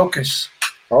from Focus.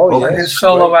 On his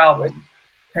solo album.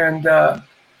 And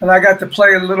I got to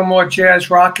play a little more jazz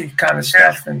rocky kind of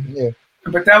stuff.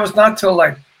 But that was not till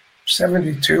like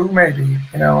 72 maybe.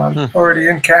 I'm already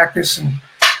in Cactus and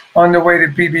on the way to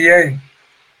BBA.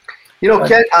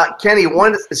 Kenny,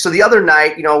 so the other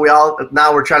night,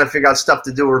 we're trying to figure out stuff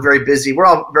to do. We're very busy. We're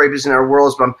all very busy in our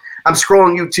worlds, but I'm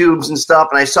scrolling YouTubes and stuff,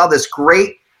 and I saw this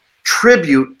great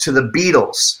tribute to the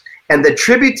Beatles. And the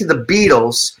tribute to the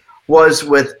Beatles was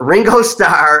with Ringo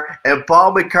Starr and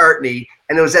Paul McCartney,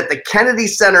 and it was at the Kennedy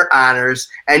Center Honors,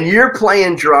 and you're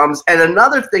playing drums. And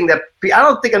another thing that I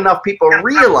don't think enough people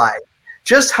realize,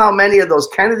 just how many of those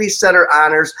Kennedy Center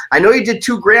Honors, I know you did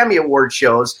 2 Grammy Award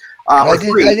shows. I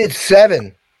did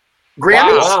 7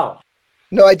 Grammys. Wow.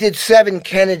 No, I did 7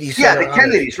 Kennedy Center. Yeah, the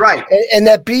Kennedys, right. And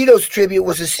that Beatles tribute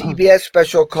was a CBS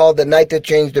special called "The Night That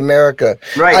Changed America."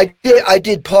 Right. I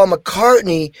did Paul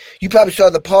McCartney. You probably saw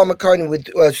the Paul McCartney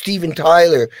with Steven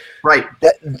Tyler. Right.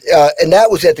 And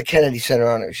that was at the Kennedy Center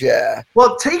Honors. Yeah.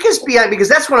 Well, take us behind, because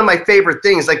that's one of my favorite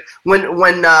things. Like when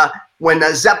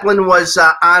Zeppelin was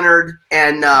honored,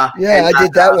 and I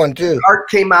did that one too. Art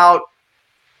came out.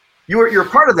 You're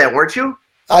part of that, weren't you?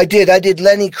 I did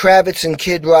Lenny Kravitz and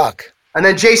Kid Rock. And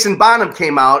then Jason Bonham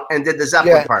came out and did the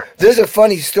Zeppelin part. There's a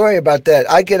funny story about that.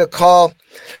 I get a call.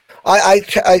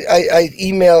 I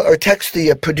email or text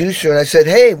the producer, and I said,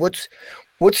 "Hey, what's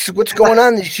going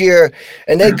on this year?"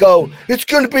 And they go, "It's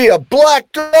going to be a Black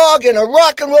Dog and a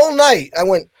rock and roll night." I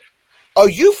went, "Are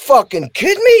you fucking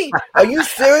kidding me? Are you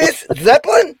serious,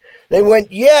 Zeppelin?" They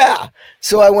went, "Yeah."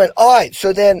 So I went, "All right."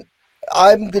 So then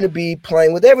I'm going to be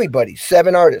playing with everybody,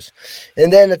 7 artists.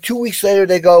 And then 2 weeks later,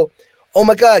 they go, "Oh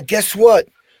my God, guess what?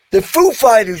 The Foo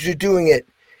Fighters are doing it."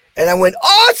 And I went,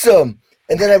 "Awesome."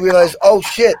 And then I realized, oh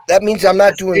shit, that means I'm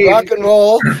not doing rock and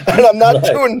roll and I'm not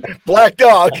doing Black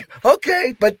Dog.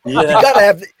 Okay, but you gotta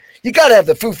have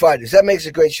the Foo Fighters. That makes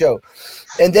a great show.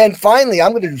 And then finally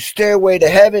I'm gonna do Stairway to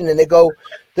Heaven, and they go,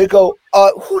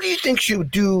 who do you think should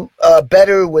do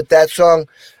better with that song?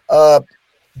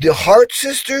 The Hart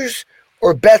Sisters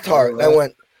or Beth Hart? I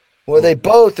went, well, they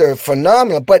both are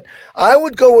phenomenal, but I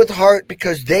would go with Hart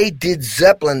because they did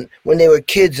Zeppelin when they were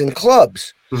kids in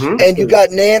clubs. Mm-hmm. And you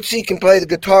got Nancy, can play the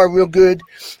guitar real good,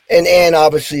 and Ann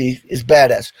obviously is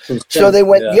badass. So they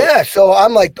went, so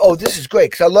I'm like, oh, this is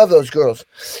great because I love those girls.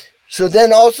 So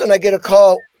then all of a sudden I get a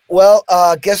call, well,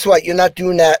 guess what? You're not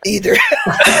doing that either.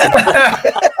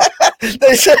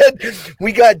 They said,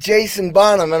 we got Jason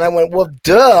Bonham, and I went, well,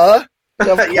 duh.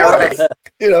 Duh.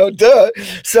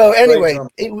 So anyway,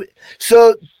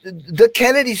 so the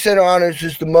Kennedy Center Honors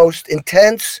is the most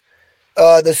intense,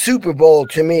 the Super Bowl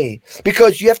to me,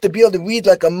 because you have to be able to read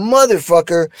like a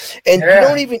motherfucker, and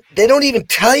they don't even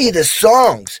tell you the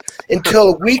songs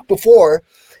until a week before.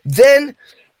 Then,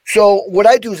 so what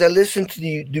I do is I listen to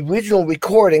the original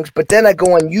recordings, but then I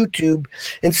go on YouTube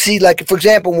and see, like, for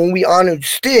example, when we honored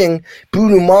Sting,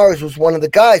 Bruno Mars was one of the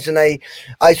guys, and I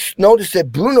noticed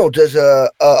that Bruno does a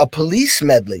Police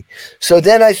medley. So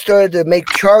then I started to make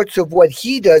charts of what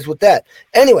he does with that.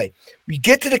 Anyway, we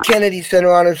get to the Kennedy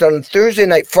Center Honors on Thursday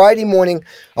night. Friday morning,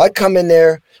 I come in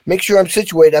there, make sure I'm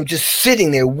situated. I'm just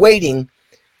sitting there waiting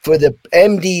for the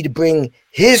MD to bring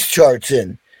his charts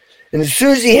in. And as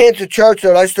soon as he hands the charts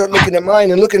out, I start looking at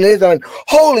mine and looking at his. I'm like,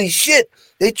 holy shit,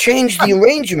 they changed the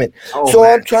arrangement.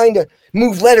 I'm trying to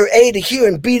move letter A to here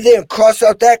and B there and cross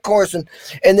out that chorus. And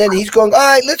then he's going, all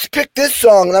right, let's pick this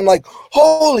song. And I'm like,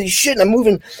 holy shit. And I'm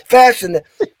moving fast. And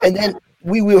then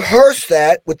we rehearse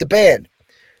that with the band.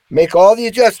 Make all the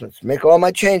adjustments. Make all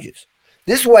my changes.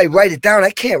 This is why I write it down. I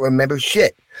can't remember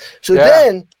shit. So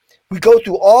then we go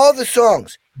through all the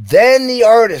songs. Then the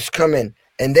artists come in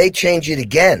and they change it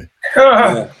again.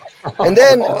 And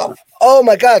then, oh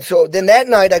my God. So then that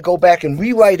night I go back and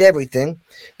rewrite everything.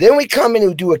 Then we come in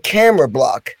and do a camera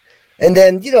block. And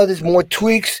then, there's more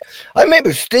tweaks. I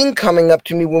remember Sting coming up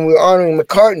to me when we were honoring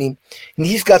McCartney, and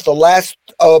he's got the last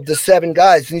of the 7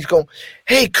 guys. And he's going,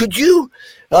 hey, could you?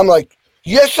 And I'm like,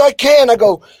 yes, I can. I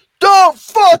go, don't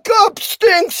fuck up,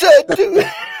 Sting said.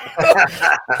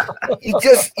 You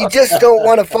just don't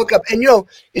want to fuck up. And,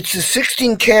 it's a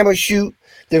 16 camera shoot.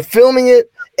 They're filming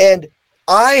it. And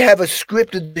I have a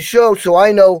script of the show, so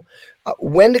I know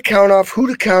when to count off, who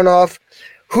to count off,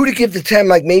 who to give the temp,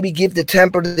 like maybe give the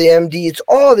tempo to the MD. It's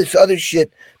all this other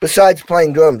shit besides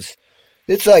playing drums.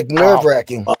 It's like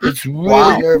nerve-wracking. It's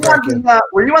really nerve-wracking.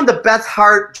 Were you on the Beth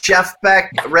Hart, Jeff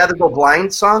Beck, Rather Go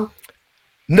Blind song?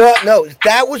 No,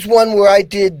 that was one where I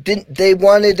didn't they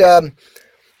wanted the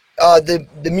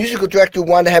musical director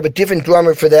wanted to have a different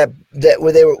drummer for that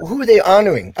where they were who were they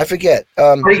honoring? I forget.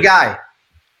 Buddy Guy.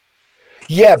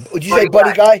 Yeah, would you say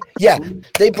Buddy Guy? Yeah.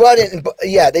 They brought in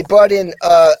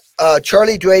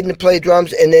Charlie Drayden to play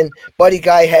drums, and then Buddy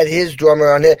Guy had his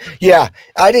drummer on it. Yeah.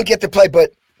 I didn't get to play,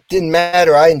 but didn't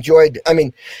matter. I enjoyed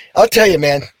I'll tell you,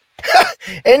 man.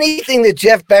 Anything that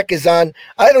Jeff Beck is on,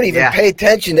 I don't even pay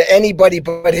attention to anybody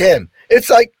but him. It's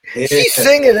like he's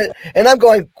singing it, and I'm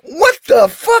going, what the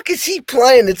fuck is he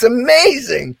playing? It's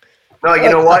amazing. No,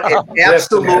 you know what? It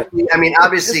absolutely. I mean,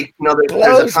 obviously, there's a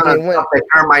ton of stuff that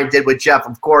Carmine did with Jeff,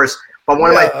 of course. But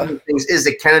one of my favorite things is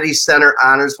the Kennedy Center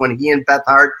honors when he and Beth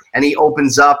Hart, and he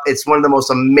opens up. It's one of the most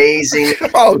amazing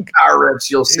guitar riffs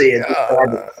you'll see.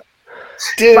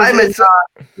 Dude, Simon,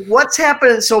 what's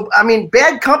happening? So, I mean,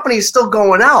 Bad Company is still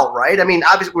going out, right? I mean,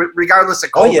 obviously, regardless of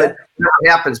COVID, it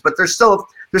happens, but they're still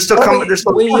coming. They're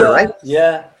still coming, right?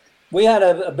 Yeah, we had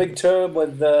a big tour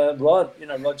with Rod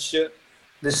Stewart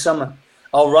this summer,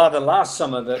 or rather last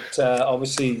summer. That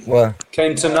obviously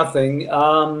came to nothing.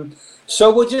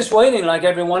 So we're just waiting, like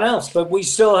everyone else. But we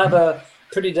still have a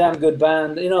pretty damn good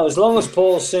band. As long as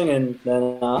Paul's singing,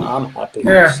 then I'm happy.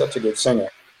 Yeah. He's such a good singer.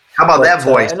 How about that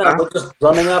voice? We're just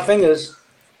drumming our fingers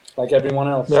like everyone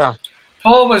else. Yeah.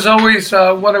 Paul was always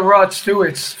one of Rod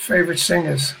Stewart's favorite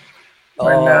singers.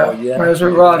 When I was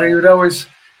with Rod, he'd always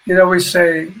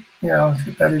say,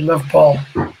 that he loved Paul.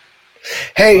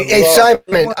 Hey,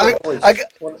 Simon,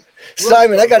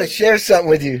 Simon, I got to share something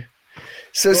with you.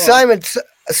 So, Simon,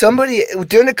 somebody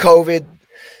during the COVID,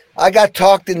 I got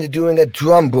talked into doing a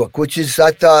drum book, which is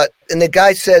I thought, and the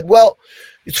guy said, well.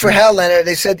 It's for Hal Leonard.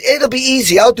 They said, it'll be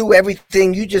easy. I'll do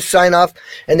everything. You just sign off.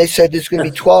 And they said, there's going to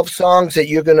be 12 songs that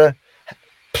you're going to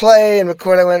play and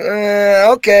record. I went,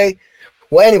 okay.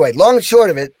 Well, anyway, long and short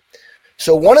of it.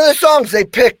 So one of the songs they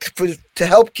picked to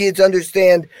help kids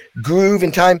understand groove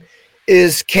and time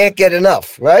is Can't Get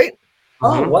Enough, right?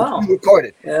 Oh, wow.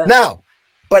 Recorded. Yeah. Now,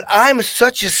 but I'm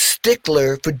such a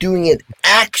stickler for doing it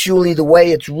actually the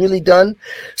way it's really done.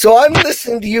 So I'm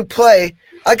listening to you play.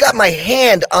 I got my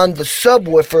hand on the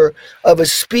subwoofer of a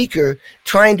speaker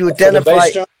trying to identify.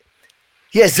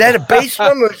 Yeah, is that a bass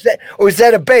drum or is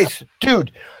that a bass?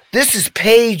 Dude, this is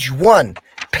page 1.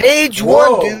 Page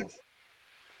 1, dude.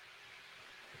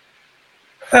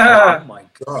 Oh my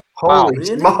God. Holy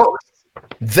smokes.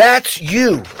 That's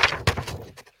you.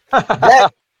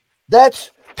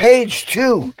 That's page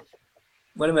 2.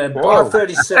 Wait a minute. Bar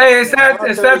 37. Hey, is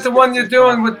that the one you're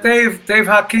doing with Dave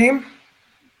Hakim?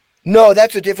 No,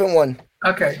 that's a different one.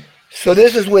 Okay. So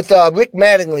this is with Rick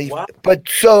Mattingly. Wow. But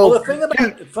so the thing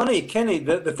about funny, Kenny,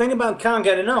 the thing about Can't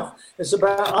Get Enough is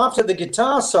about after the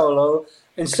guitar solo,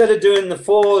 instead of doing the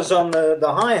 4s on the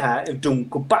hi-hat, I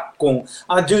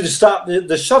do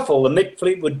the shuffle, the Mick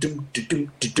Fleetwood and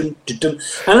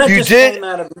that you just did? came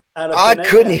out of I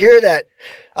couldn't hear that.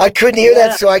 I couldn't hear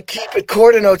that, so I keep it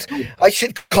quarter notes. I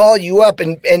should call you up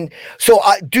and so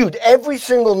dude, every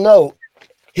single note.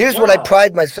 Here's what I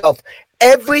pride myself.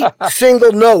 Every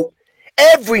single note,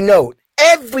 every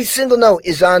single note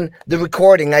is on the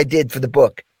recording I did for the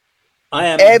book. I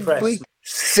am every impressed.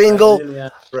 Single. Really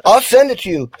I'll send it to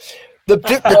you. The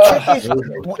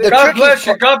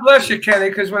God bless you, Kenny,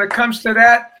 because when it comes to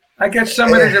that, I get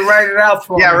somebody to write it out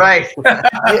for me. Yeah, right.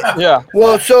 Yeah.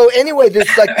 Well, so anyway, this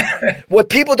like what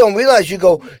people don't realize. You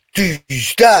go do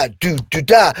da do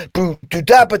da boo do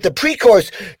da, but the pre-chorus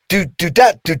do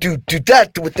da do da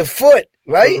with the foot,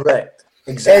 right? Correct.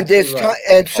 Exactly. And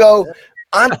and so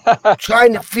I'm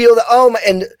trying to feel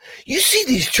and you see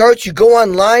these charts. You go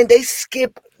online, they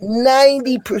skip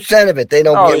 90% of it. They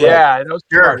don't get right.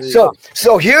 Sure.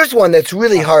 So here's one that's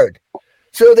really hard.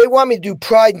 So they want me to do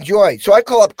Pride and Joy. So I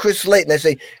call up Chris Layton. I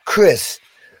say, Chris,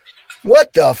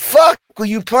 what the fuck were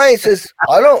you playing? He says,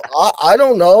 I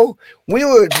don't know. We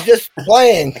were just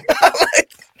playing.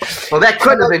 Well, that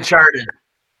couldn't have been charted.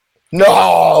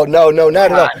 No, not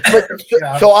at all.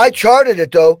 But so I charted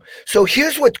it though. So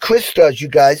here's what Chris does, you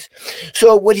guys.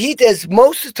 So what he does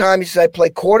most of the time, he says, I play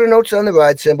quarter notes on the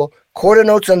ride cymbal, quarter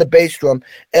notes on the bass drum,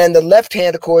 and the left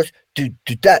hand, of course, do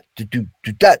that.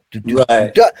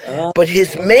 But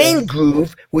his main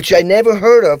groove, which I never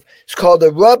heard of, is called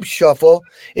the rub shuffle.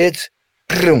 It's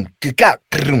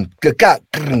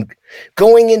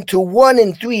going into 1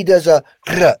 and 3. He does a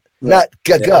not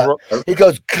gaga. He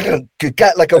goes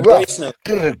like a rub.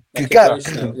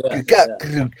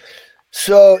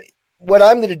 So what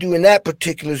I'm going to do in that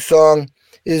particular song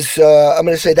is I'm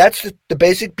going to say that's the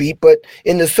basic beat, but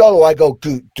in the solo I go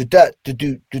do do da do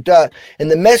do do da,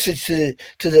 and the message to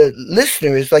the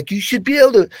listener is like you should be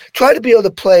able to try to be able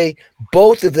to play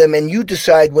both of them, and you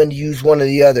decide when to use one or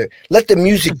the other. Let the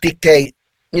music dictate.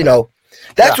 You know,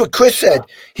 that's what Chris said.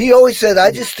 He always said,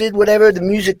 "I just did whatever the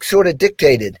music sort of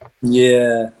dictated."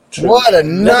 Yeah. True. What a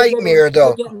nightmare,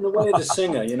 though. Get in the way of the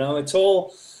singer, you know. It's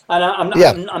all, and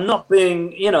I'm not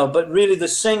being, you know, but really the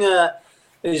singer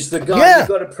is the guy you've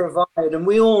got to provide, and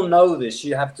we all know this.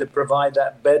 You have to provide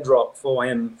that bedrock for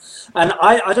him. And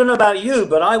I don't know about you,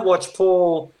 but I watch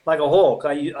Paul like a hawk.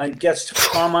 I guess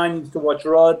Carmine used to watch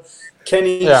Rod,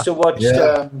 Kenny used to watch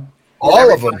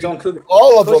all of them.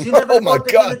 All of them. Oh my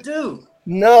God!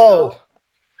 No.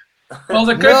 Well,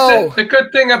 the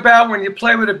good thing about when you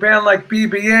play with a band like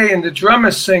BBA and the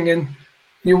drummer's singing,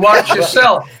 you watch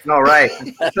yourself. All right.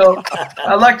 So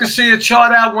I'd like to see you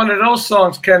chart out one of those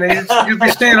songs, Kenny. You'd be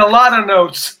seeing a lot of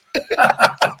notes.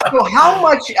 So how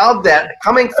much of that,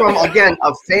 coming from, again,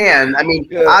 a fan, I mean,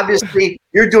 obviously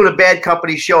you're doing a Bad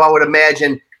Company show, I would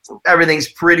imagine everything's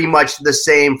pretty much the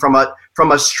same from a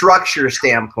structure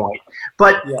standpoint.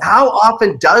 But how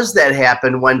often does that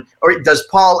happen or does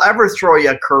Paul ever throw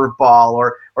you a curveball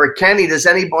or Kenny, does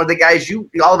any one of the guys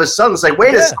all of a sudden say,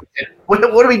 wait a second, what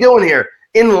are we doing here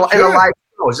in a live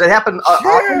show? Does that happen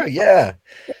often? Yeah,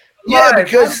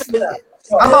 because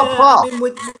how about Paul? I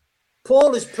mean,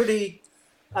 Paul is pretty.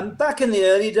 And back in the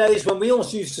early days when we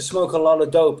also used to smoke a lot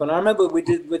of dope, and I remember we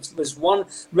did was one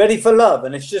Ready for Love,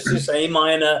 and it's just this A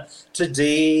minor to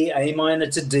D, A minor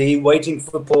to D, waiting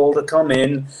for Paul to come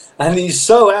in, and he's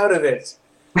so out of it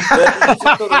that he's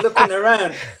just sort of looking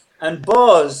around. And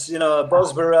Boz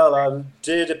Burrell, our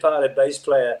dear departed bass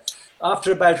player,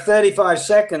 after about 35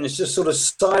 seconds, just sort of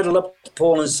sidled up to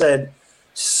Paul and said,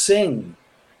 "Sing,"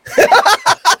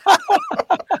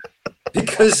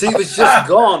 because he was just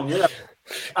gone, you know.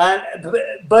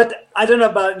 But I don't know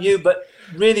about you, but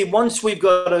really once we've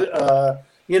got a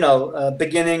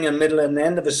beginning and middle and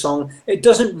end of a song, it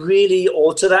doesn't really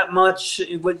alter that much.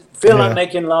 It would feel like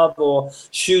Making Love or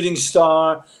Shooting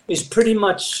Star is pretty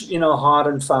much, you know, hard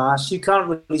and fast. You can't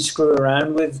really screw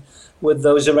around with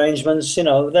those arrangements. You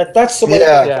know, that's the way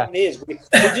it is. We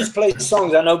just play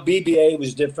songs. I know BBA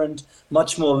was different,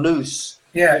 much more loose.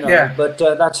 But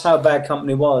that's how Bad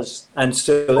Company was and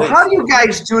still is. How do you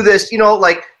guys do this? You know,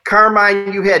 like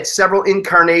Carmine, you had several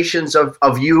incarnations of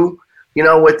you, you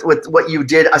know, with what you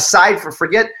did, aside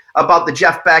forget about the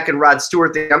Jeff Beck and Rod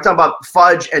Stewart thing. I'm talking about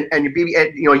Fudge and your BB,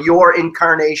 and, you know, your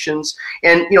incarnations.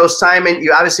 And, you know, Simon,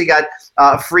 you obviously got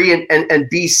Free and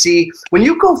BC. When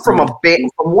you go from from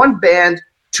one band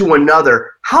to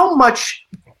another, how much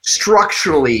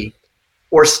structurally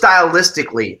or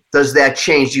stylistically does that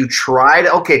change? You try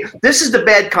to, okay, this is the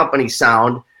Bad Company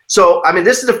sound. So, I mean,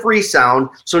 this is the Free sound.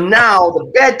 So now the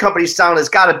Bad Company sound has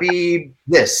got to be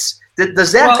this.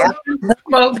 Does that happen?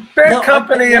 Well, Bad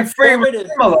Company and Free were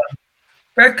similar.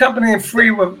 Bad Company and Free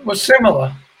were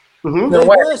similar. Mm-hmm. They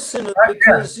were similar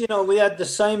because, you know, we had the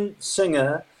same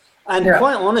singer. And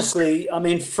quite honestly, I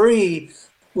mean, Free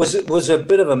was a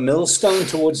bit of a millstone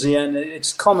towards the end.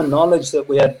 It's common knowledge that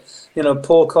we had, you know,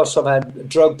 Paul Kossoff had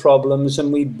drug problems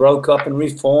and we broke up and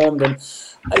reformed. And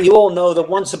you all know that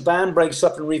once a band breaks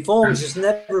up and reforms, it's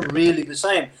never really the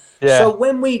same. Yeah. So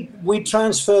when we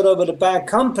transferred over to Bad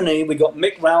Company, we got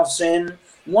Mick Ralphs in,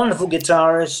 wonderful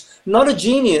guitarist, not a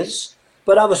genius,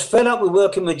 but I was fed up with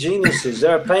working with geniuses.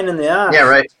 They're a pain in the ass. Yeah,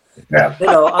 right. Yeah. You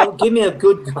know, give me a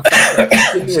good guy.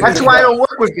 That's why I don't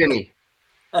work with Vinny.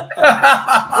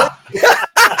 I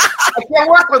can't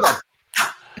work with him.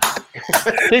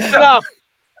 Keep it up.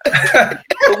 But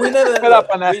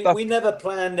we never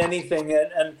planned anything,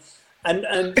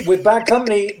 and with Bad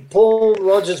Company, Paul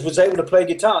Rogers was able to play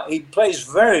guitar. He plays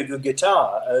very good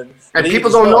guitar, and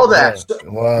people don't know that.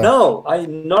 No,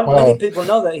 not many people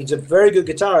know that. He's a very good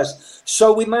guitarist.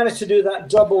 So we managed to do that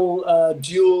double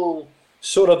dual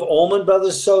sort of Allman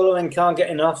Brothers solo and Can't Get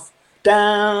Enough.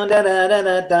 Down, down, down,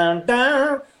 down, down,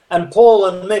 down. And Paul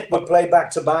and Mick would play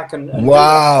back to back. And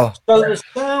so the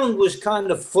sound was kind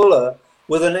of fuller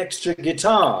with an extra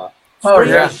guitar.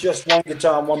 Free was just one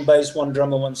guitar, one bass, one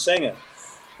drummer, one singer.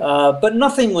 But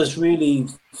nothing was really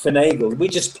finagled. We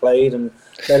just played and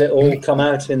let it all come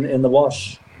out in the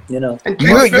wash, you know. And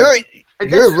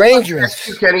your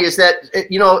arrangements, Kenny, is that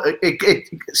you know it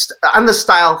on the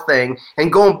style thing,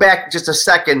 and going back just a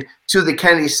second to the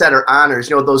Kennedy Center honors,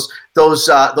 you know, those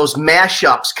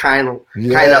mashups kind of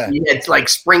you had like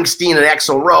Springsteen and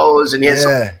Axl Rose, and you had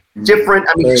some different,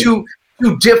 I mean, two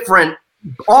different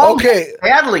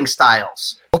battling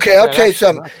styles. Okay, I'll tell you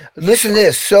something. Listen to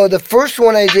this. So the first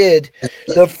one I did,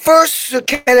 the first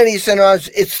Kennedy Center honors,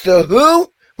 it's the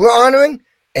Who we're honoring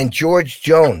and George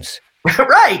Jones.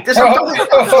 Right.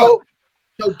 So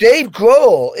Dave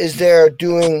Grohl is there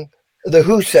doing the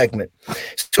Who segment.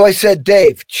 So I said,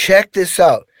 Dave, check this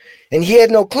out. And he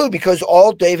had no clue because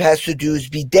all Dave has to do is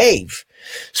be Dave.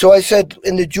 So I said,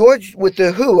 in the George with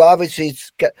the Who, obviously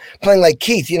it's playing like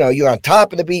Keith. You know, you're on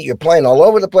top of the beat, you're playing all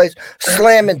over the place,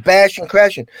 slamming, bashing,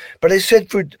 crashing. But I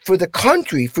said for the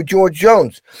country, for George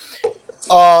Jones,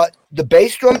 the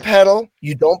bass drum pedal,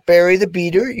 you don't bury the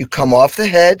beater, you come off the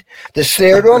head. The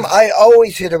snare drum, I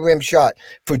always hit a rim shot.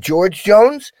 For George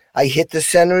Jones, I hit the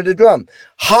center of the drum.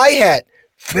 Hi-hat,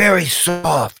 very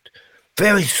soft,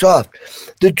 very soft.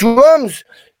 The drums,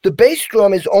 the bass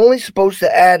drum is only supposed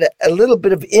to add a little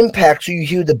bit of impact so you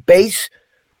hear the bass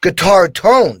guitar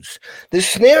tones. The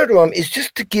snare drum is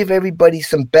just to give everybody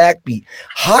some backbeat.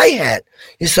 Hi-hat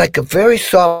is like a very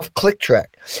soft click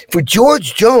track. For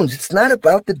George Jones, it's not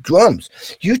about the drums.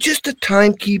 You're just a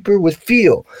timekeeper with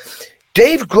feel.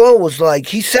 Dave Grohl was like,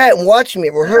 he sat and watched me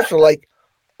at rehearsal like,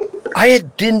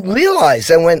 didn't realize.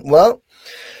 I went, well,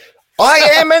 I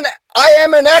am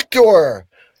an actor.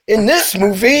 In this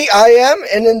movie, I am,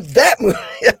 and in that movie.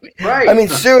 Right. I mean,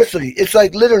 seriously, it's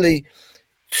like literally,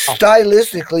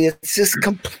 stylistically, it's just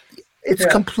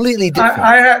completely different.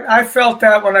 I felt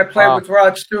that when I played with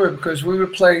Rod Stewart because we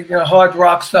would play hard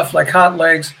rock stuff like Hot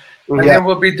Legs, and then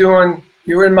we'll be doing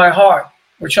 "You're in My Heart,"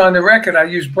 which on the record I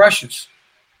use brushes.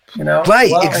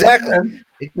 Right, exactly. And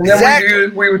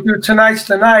then we would do "Tonight's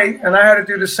the Night," and I had to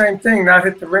do the same thing, not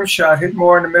hit the rim shot, hit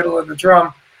more in the middle of the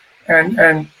drum,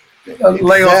 and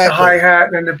lay off the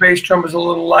hi-hat, and the bass drum was a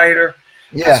little lighter.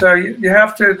 Yeah. So you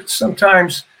have to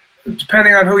sometimes,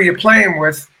 depending on who you're playing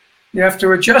with, you have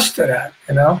to adjust to that,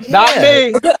 Not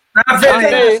me. Not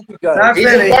Vinny. Not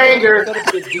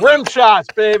Vinny. Rim shots,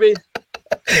 baby.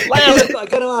 I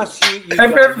got to ask you.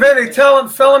 Hey, Vinny, tell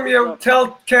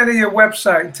Kenny your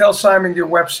website, and tell Simon your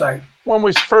website. When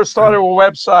we first started with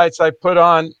websites, I put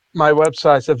on my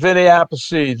websites, Vinny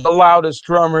Appleseed, the loudest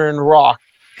drummer in rock.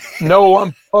 No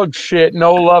unplugged shit,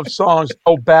 no love songs,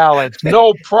 no ballads,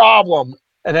 no problem.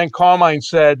 And then Carmine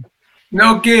said,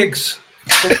 no gigs.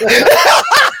 That's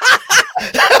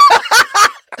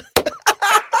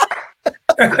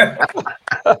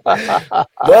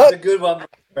a good one, my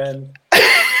friend.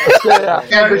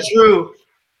 That's true.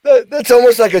 That's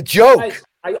almost like a joke.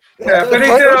 But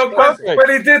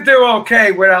he did do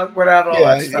okay without all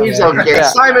that stuff. He's okay. Yeah.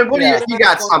 Simon, what do you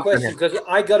got? Something because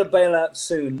I got to bail out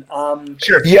soon.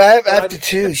 Sure. Yeah, I have to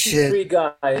too. Shit. Three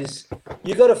guys.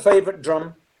 You got a favorite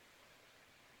drum?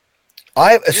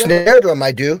 I have a snare drum.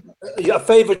 I do. A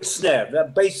favorite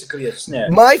snare? Basically a snare.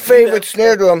 My favorite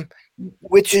snare drum,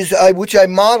 which I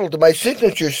modeled my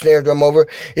signature snare drum over,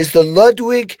 is the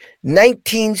Ludwig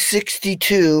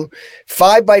 1962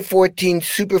 5x14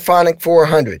 Superphonic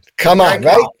 400. Come on,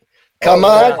 right? Come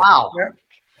on. Wow.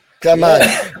 Come on.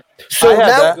 So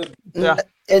now,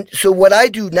 and so what I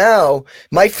do now,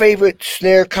 my favorite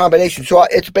snare combination. So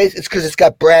it's because it's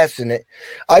got brass in it.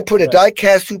 I put a die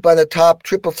cast hoop on the top,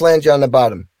 triple flange on the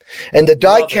bottom, and the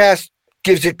die cast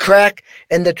gives it crack,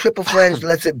 and the triple flange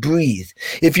lets it breathe.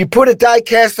 If you put a die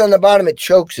cast on the bottom, it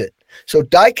chokes it. So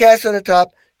die cast on the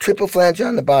top, triple flange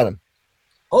on the bottom.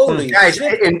 Holy guys!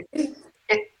 shit.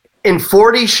 In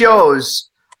 40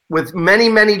 shows with many,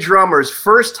 many drummers,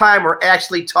 first time we're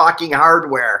actually talking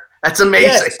hardware. That's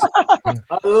amazing. Yes.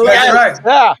 That's right.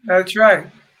 Yeah, that's right.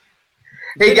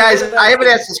 Hey guys, I haven't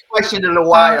asked this question in a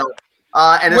while,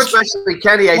 and especially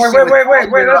Kenny. Wait.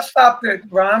 Let's stop there,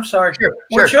 Ron. I'm sorry. Sure.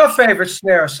 What's your favorite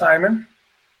snare, Simon?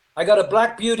 I got a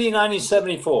Black Beauty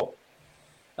 1974.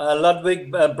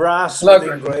 Ludwig brass.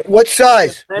 Ludwig. What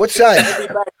size? What size? Every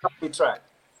back company track.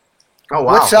 Oh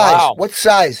wow! What size? Wow. What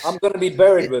size? I'm going to be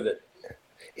buried with it.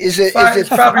 Is it It's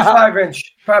probably 5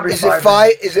 inch. Probably is it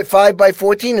 5? Is it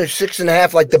 5x14 or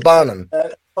 6.5 like the bottom?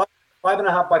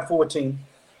 5.5 by 14.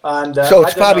 And so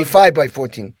it's probably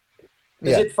 5x14.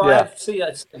 Is it 5? Yeah. See,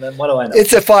 what do I know?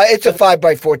 It's a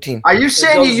 5x14. Are you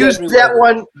saying you used that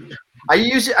one? Are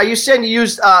you saying you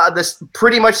used this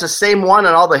pretty much the same one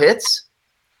on all the hits?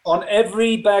 On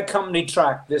every Bad Company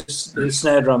track, this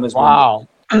snare drum is wow.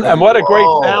 And what a great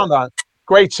sound on.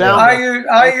 Great sound.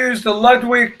 I use the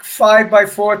Ludwig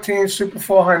 5x14 Super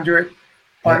 400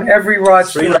 on every Rod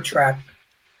Stewart track.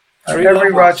 On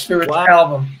every Rod Stewart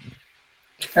album.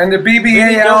 And the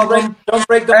BBA album. Don't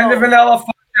break the and the Vanilla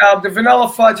Fudge album. The Vanilla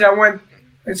Fudge, I was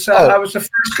the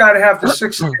first guy to have the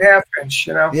 6.5 inch,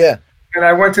 Yeah. And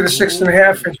I went to the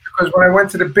 6.5 inch because when I went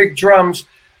to the big drums,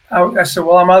 I said,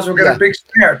 well, I might as well get a big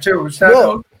snare too.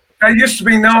 That used to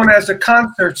be known as a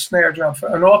concert snare drum,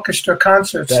 for an orchestra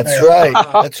concert snare. That's right.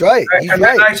 That's right. He's And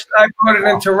right. then I brought it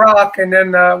into rock, and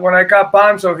then when I got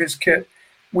Bonzo his kit,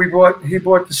 he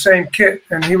bought the same kit,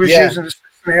 and he was using the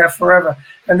 6.5 forever.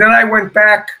 And then I went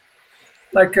back,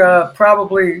 like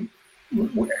probably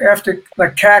after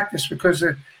like Cactus, because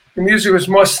the music was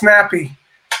more snappy.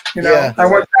 You know, I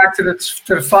went back to the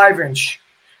 5-inch.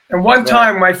 And one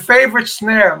time, my favorite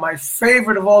snare, my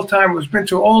favorite of all time, was been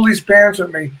to all these bands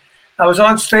with me. I was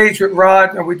on stage with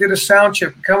Rod, and we did a sound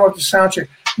check. We come up to sound check.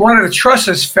 One of the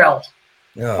trusses fell.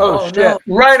 Oh, shit. No.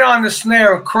 Right on the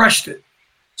snare and crushed it.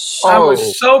 I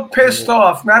was so pissed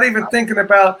off, not even thinking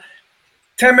about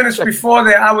 10 minutes before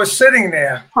that, I was sitting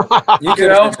there. you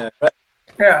know?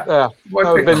 Yeah.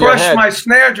 But it crushed my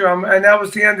snare drum, and that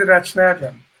was the end of that snare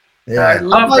drum. Yeah. How I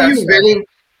love about that you, snare. Vinny?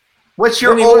 What's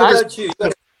your Vinny, oldest?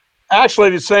 Actually,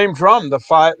 the same drum, the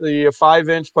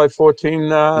 5-inch by 14.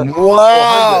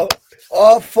 Wow.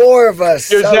 All 4 of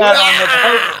us. Use that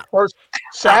on the first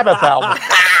Sabbath album.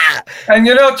 And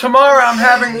you know, tomorrow I'm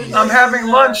having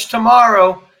lunch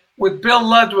tomorrow with Bill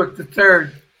Ludwig III.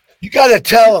 You got to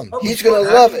tell him. He's going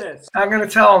to love it. I'm going to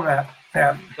tell him that.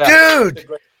 Yeah.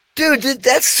 Dude,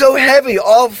 that's so heavy.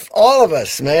 All of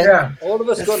us, man. Yeah. All of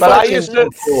us got. But I used to.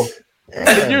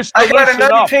 I got a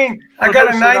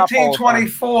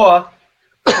 1924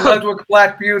 Ludwig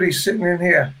Black Beauty sitting in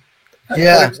here.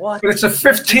 Yeah. But it's a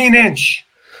 15-inch.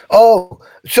 Oh,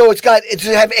 so it's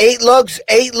have 8 lugs?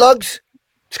 8 lugs?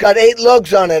 It's got 8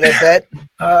 lugs on it, I bet.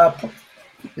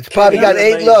 It's probably got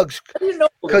 8 lugs.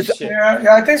 Yeah,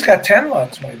 I think it's got 10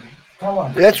 lugs, maybe. Hold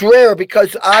on. That's rare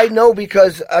because I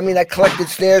collected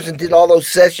snares and did all those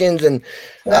sessions and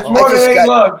That's more than 8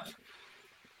 lugs.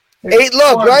 8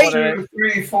 lugs, 1, right? 2,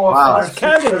 3, 4, Wow. 5, 6,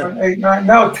 7, 8, 9.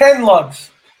 No, 10 lugs.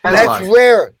 That's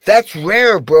rare. That's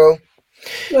rare, bro.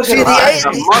 Look See, Look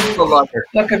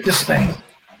at this thing.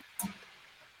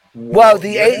 Wow,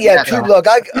 the 8, 2 lug.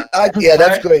 Yeah,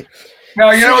 that's great.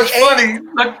 Now, you know what's funny?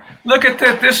 Look at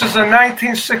this. This is a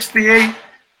 1968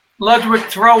 Ludwig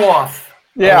throw-off.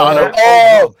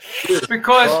 Yeah.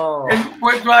 Because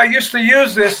when I used to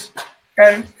use this,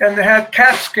 and they had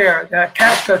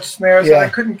catgut snares, and I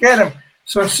couldn't get them.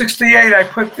 So in '68, I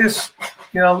put this,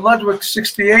 Ludwig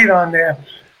 68 on there,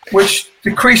 which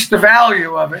decreased the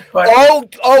value of it. But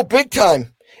big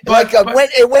time!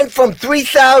 It went from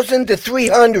 3,000 to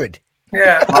 300.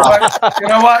 Yeah, but you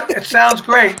know what? It sounds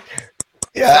great.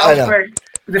 Yeah, I know. Great.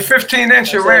 The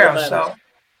 15-inch are rare, so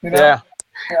Yeah.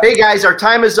 Hey guys, our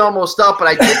time is almost up, but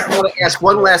I did want to ask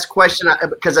one last question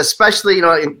because, especially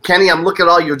in Kenny, I'm looking at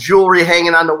all your jewelry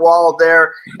hanging on the wall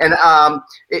there, and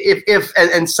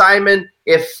and Simon,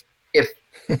 if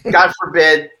God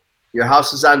forbid your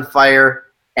house is on fire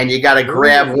and you got to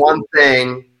grab one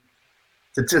thing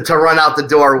to run out the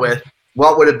door with,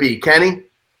 what would it be, Kenny?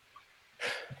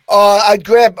 I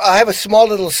have a small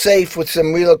little safe with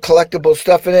some real collectible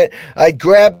stuff in it. I'd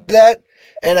grab that.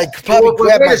 And I'd probably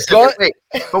grab my gun.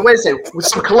 But wait a second, with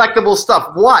some collectible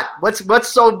stuff. What? What's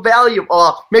so valuable?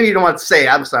 Oh, maybe you don't want to say it.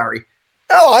 I'm sorry.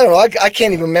 Oh, I don't know. I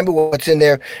can't even remember what's in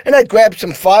there. And I'd grab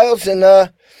some files, and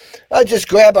I'd just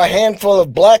grab a handful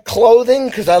of black clothing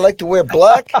because I like to wear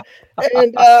black.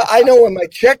 And I know where my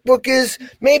checkbook is.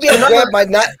 Maybe I'd grab my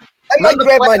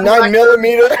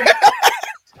 9mm.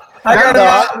 I have a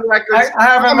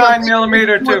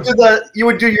 9mm too. You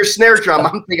would do your snare drum.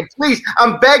 I'm thinking, please,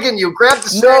 I'm begging you, grab the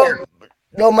snare.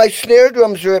 No, my snare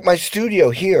drums are at my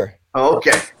studio here. Oh,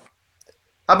 okay.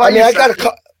 How about you? Is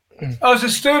the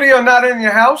studio not in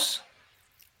your house?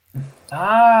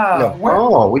 Ah, no.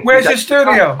 Where's your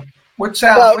studio? What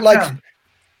sound?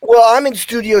 Well, I'm in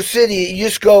Studio City. You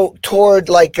just go toward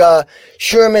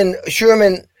Sherman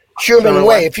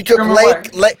Way. If you took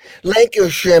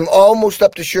Lancashire, almost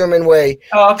up to Sherman Way,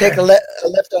 take a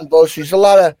left on both streets. A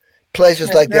lot of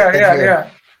places like that.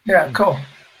 Yeah, cool.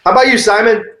 How about you,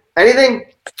 Simon? Anything?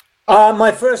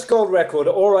 My first gold record,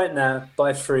 All Right Now,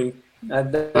 by Free.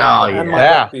 And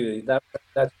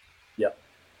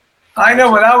I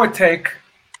know what I would take.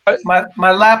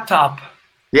 My laptop.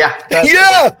 Yeah.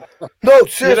 Yeah. No,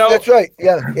 seriously, that's right.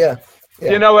 Yeah.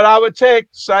 You know what I would take?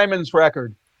 Simon's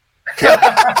record. Well,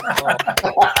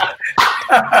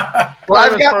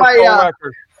 I've got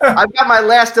my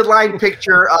last in line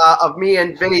picture of me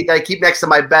and Vinny that I keep next to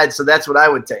my bed, so that's what I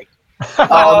would take. Anyway,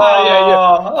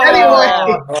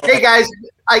 hey guys,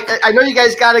 I know you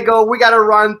guys got to go. We got to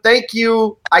run. Thank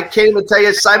you. I can't even tell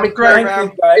you, Simon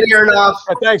Kirke, Aronoff.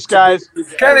 Thanks, guys.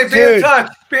 Kenny, be in touch.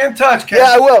 Be in touch, Kenny.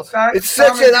 Yeah, I will. It's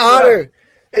such an honor.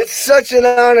 It's such an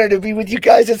honor to be with you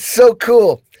guys. It's so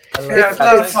cool.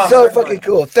 It's so fucking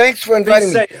cool. Thanks for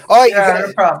inviting me. All right, you guys.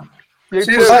 No problem. You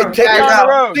See too. you soon. Take Stay on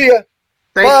the road. See ya.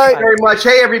 Thank Bye. you very much.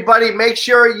 Hey, everybody, make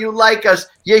sure you like us,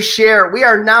 you share. We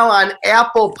are now on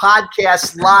Apple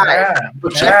Podcasts Live. So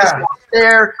check us out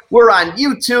there. We're on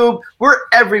YouTube. We're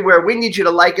everywhere. We need you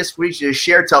to like us. We need you to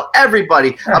share. Tell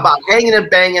everybody about Hanging and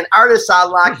Banging, Artists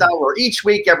on Lockdown, where each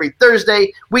week, every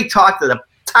Thursday, we talk to the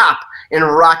top in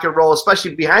rock and roll,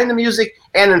 especially behind the music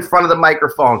and in front of the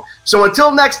microphone. So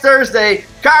until next Thursday,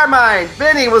 Carmine,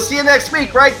 Vinny, we'll see you next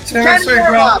week, right? See you next week,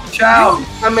 bro. Ciao.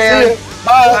 My man.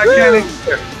 Bye, Kenny.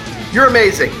 You're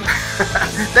amazing.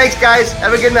 Thanks, guys.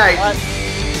 Have a good night. Bye.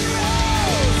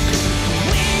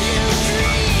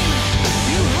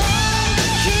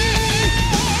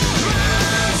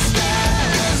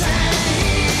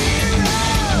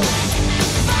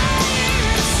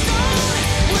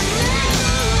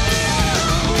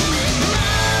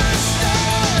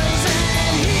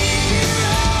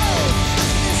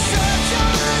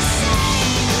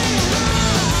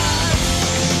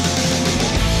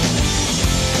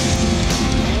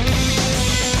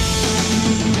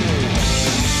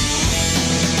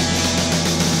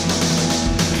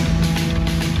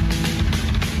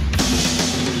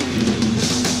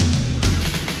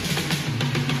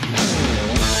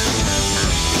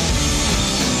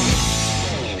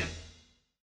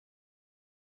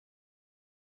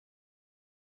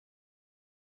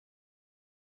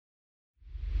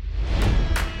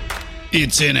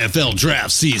 It's NFL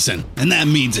draft season, and that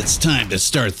means it's time to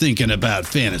start thinking about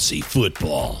fantasy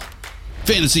football.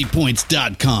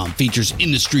 FantasyPoints.com features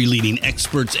industry-leading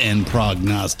experts and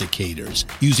prognosticators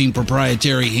using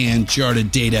proprietary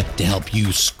hand-charted data to help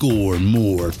you score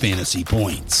more fantasy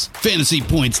points.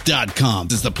 FantasyPoints.com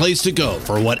is the place to go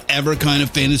for whatever kind of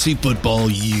fantasy football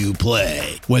you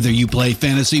play. Whether you play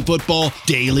fantasy football,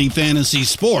 daily fantasy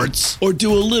sports, or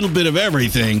do a little bit of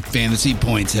everything, Fantasy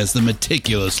Points has the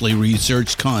meticulously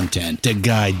researched content to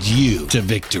guide you to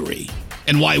victory.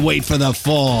 And why wait for the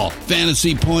fall?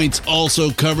 Fantasy Points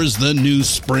also covers the new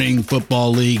spring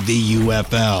football league, the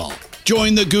UFL.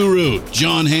 Join the guru,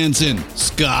 John Hansen,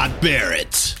 Scott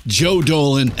Barrett, Joe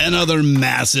Dolan, and other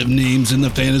massive names in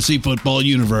the fantasy football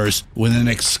universe with an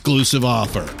exclusive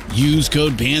offer. Use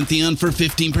code Pantheon for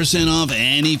 15% off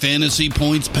any Fantasy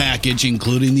Points package,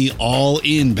 including the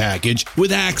all-in package,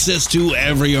 with access to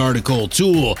every article,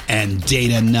 tool, and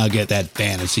data nugget that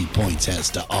Fantasy Points has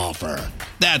to offer.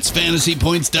 That's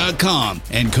FantasyPoints.com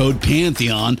and code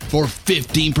Pantheon for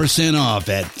 15% off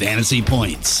at Fantasy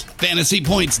Points.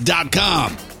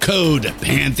 FantasyPoints.com, code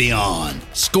Pantheon.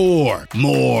 Score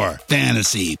more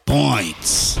fantasy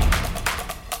points.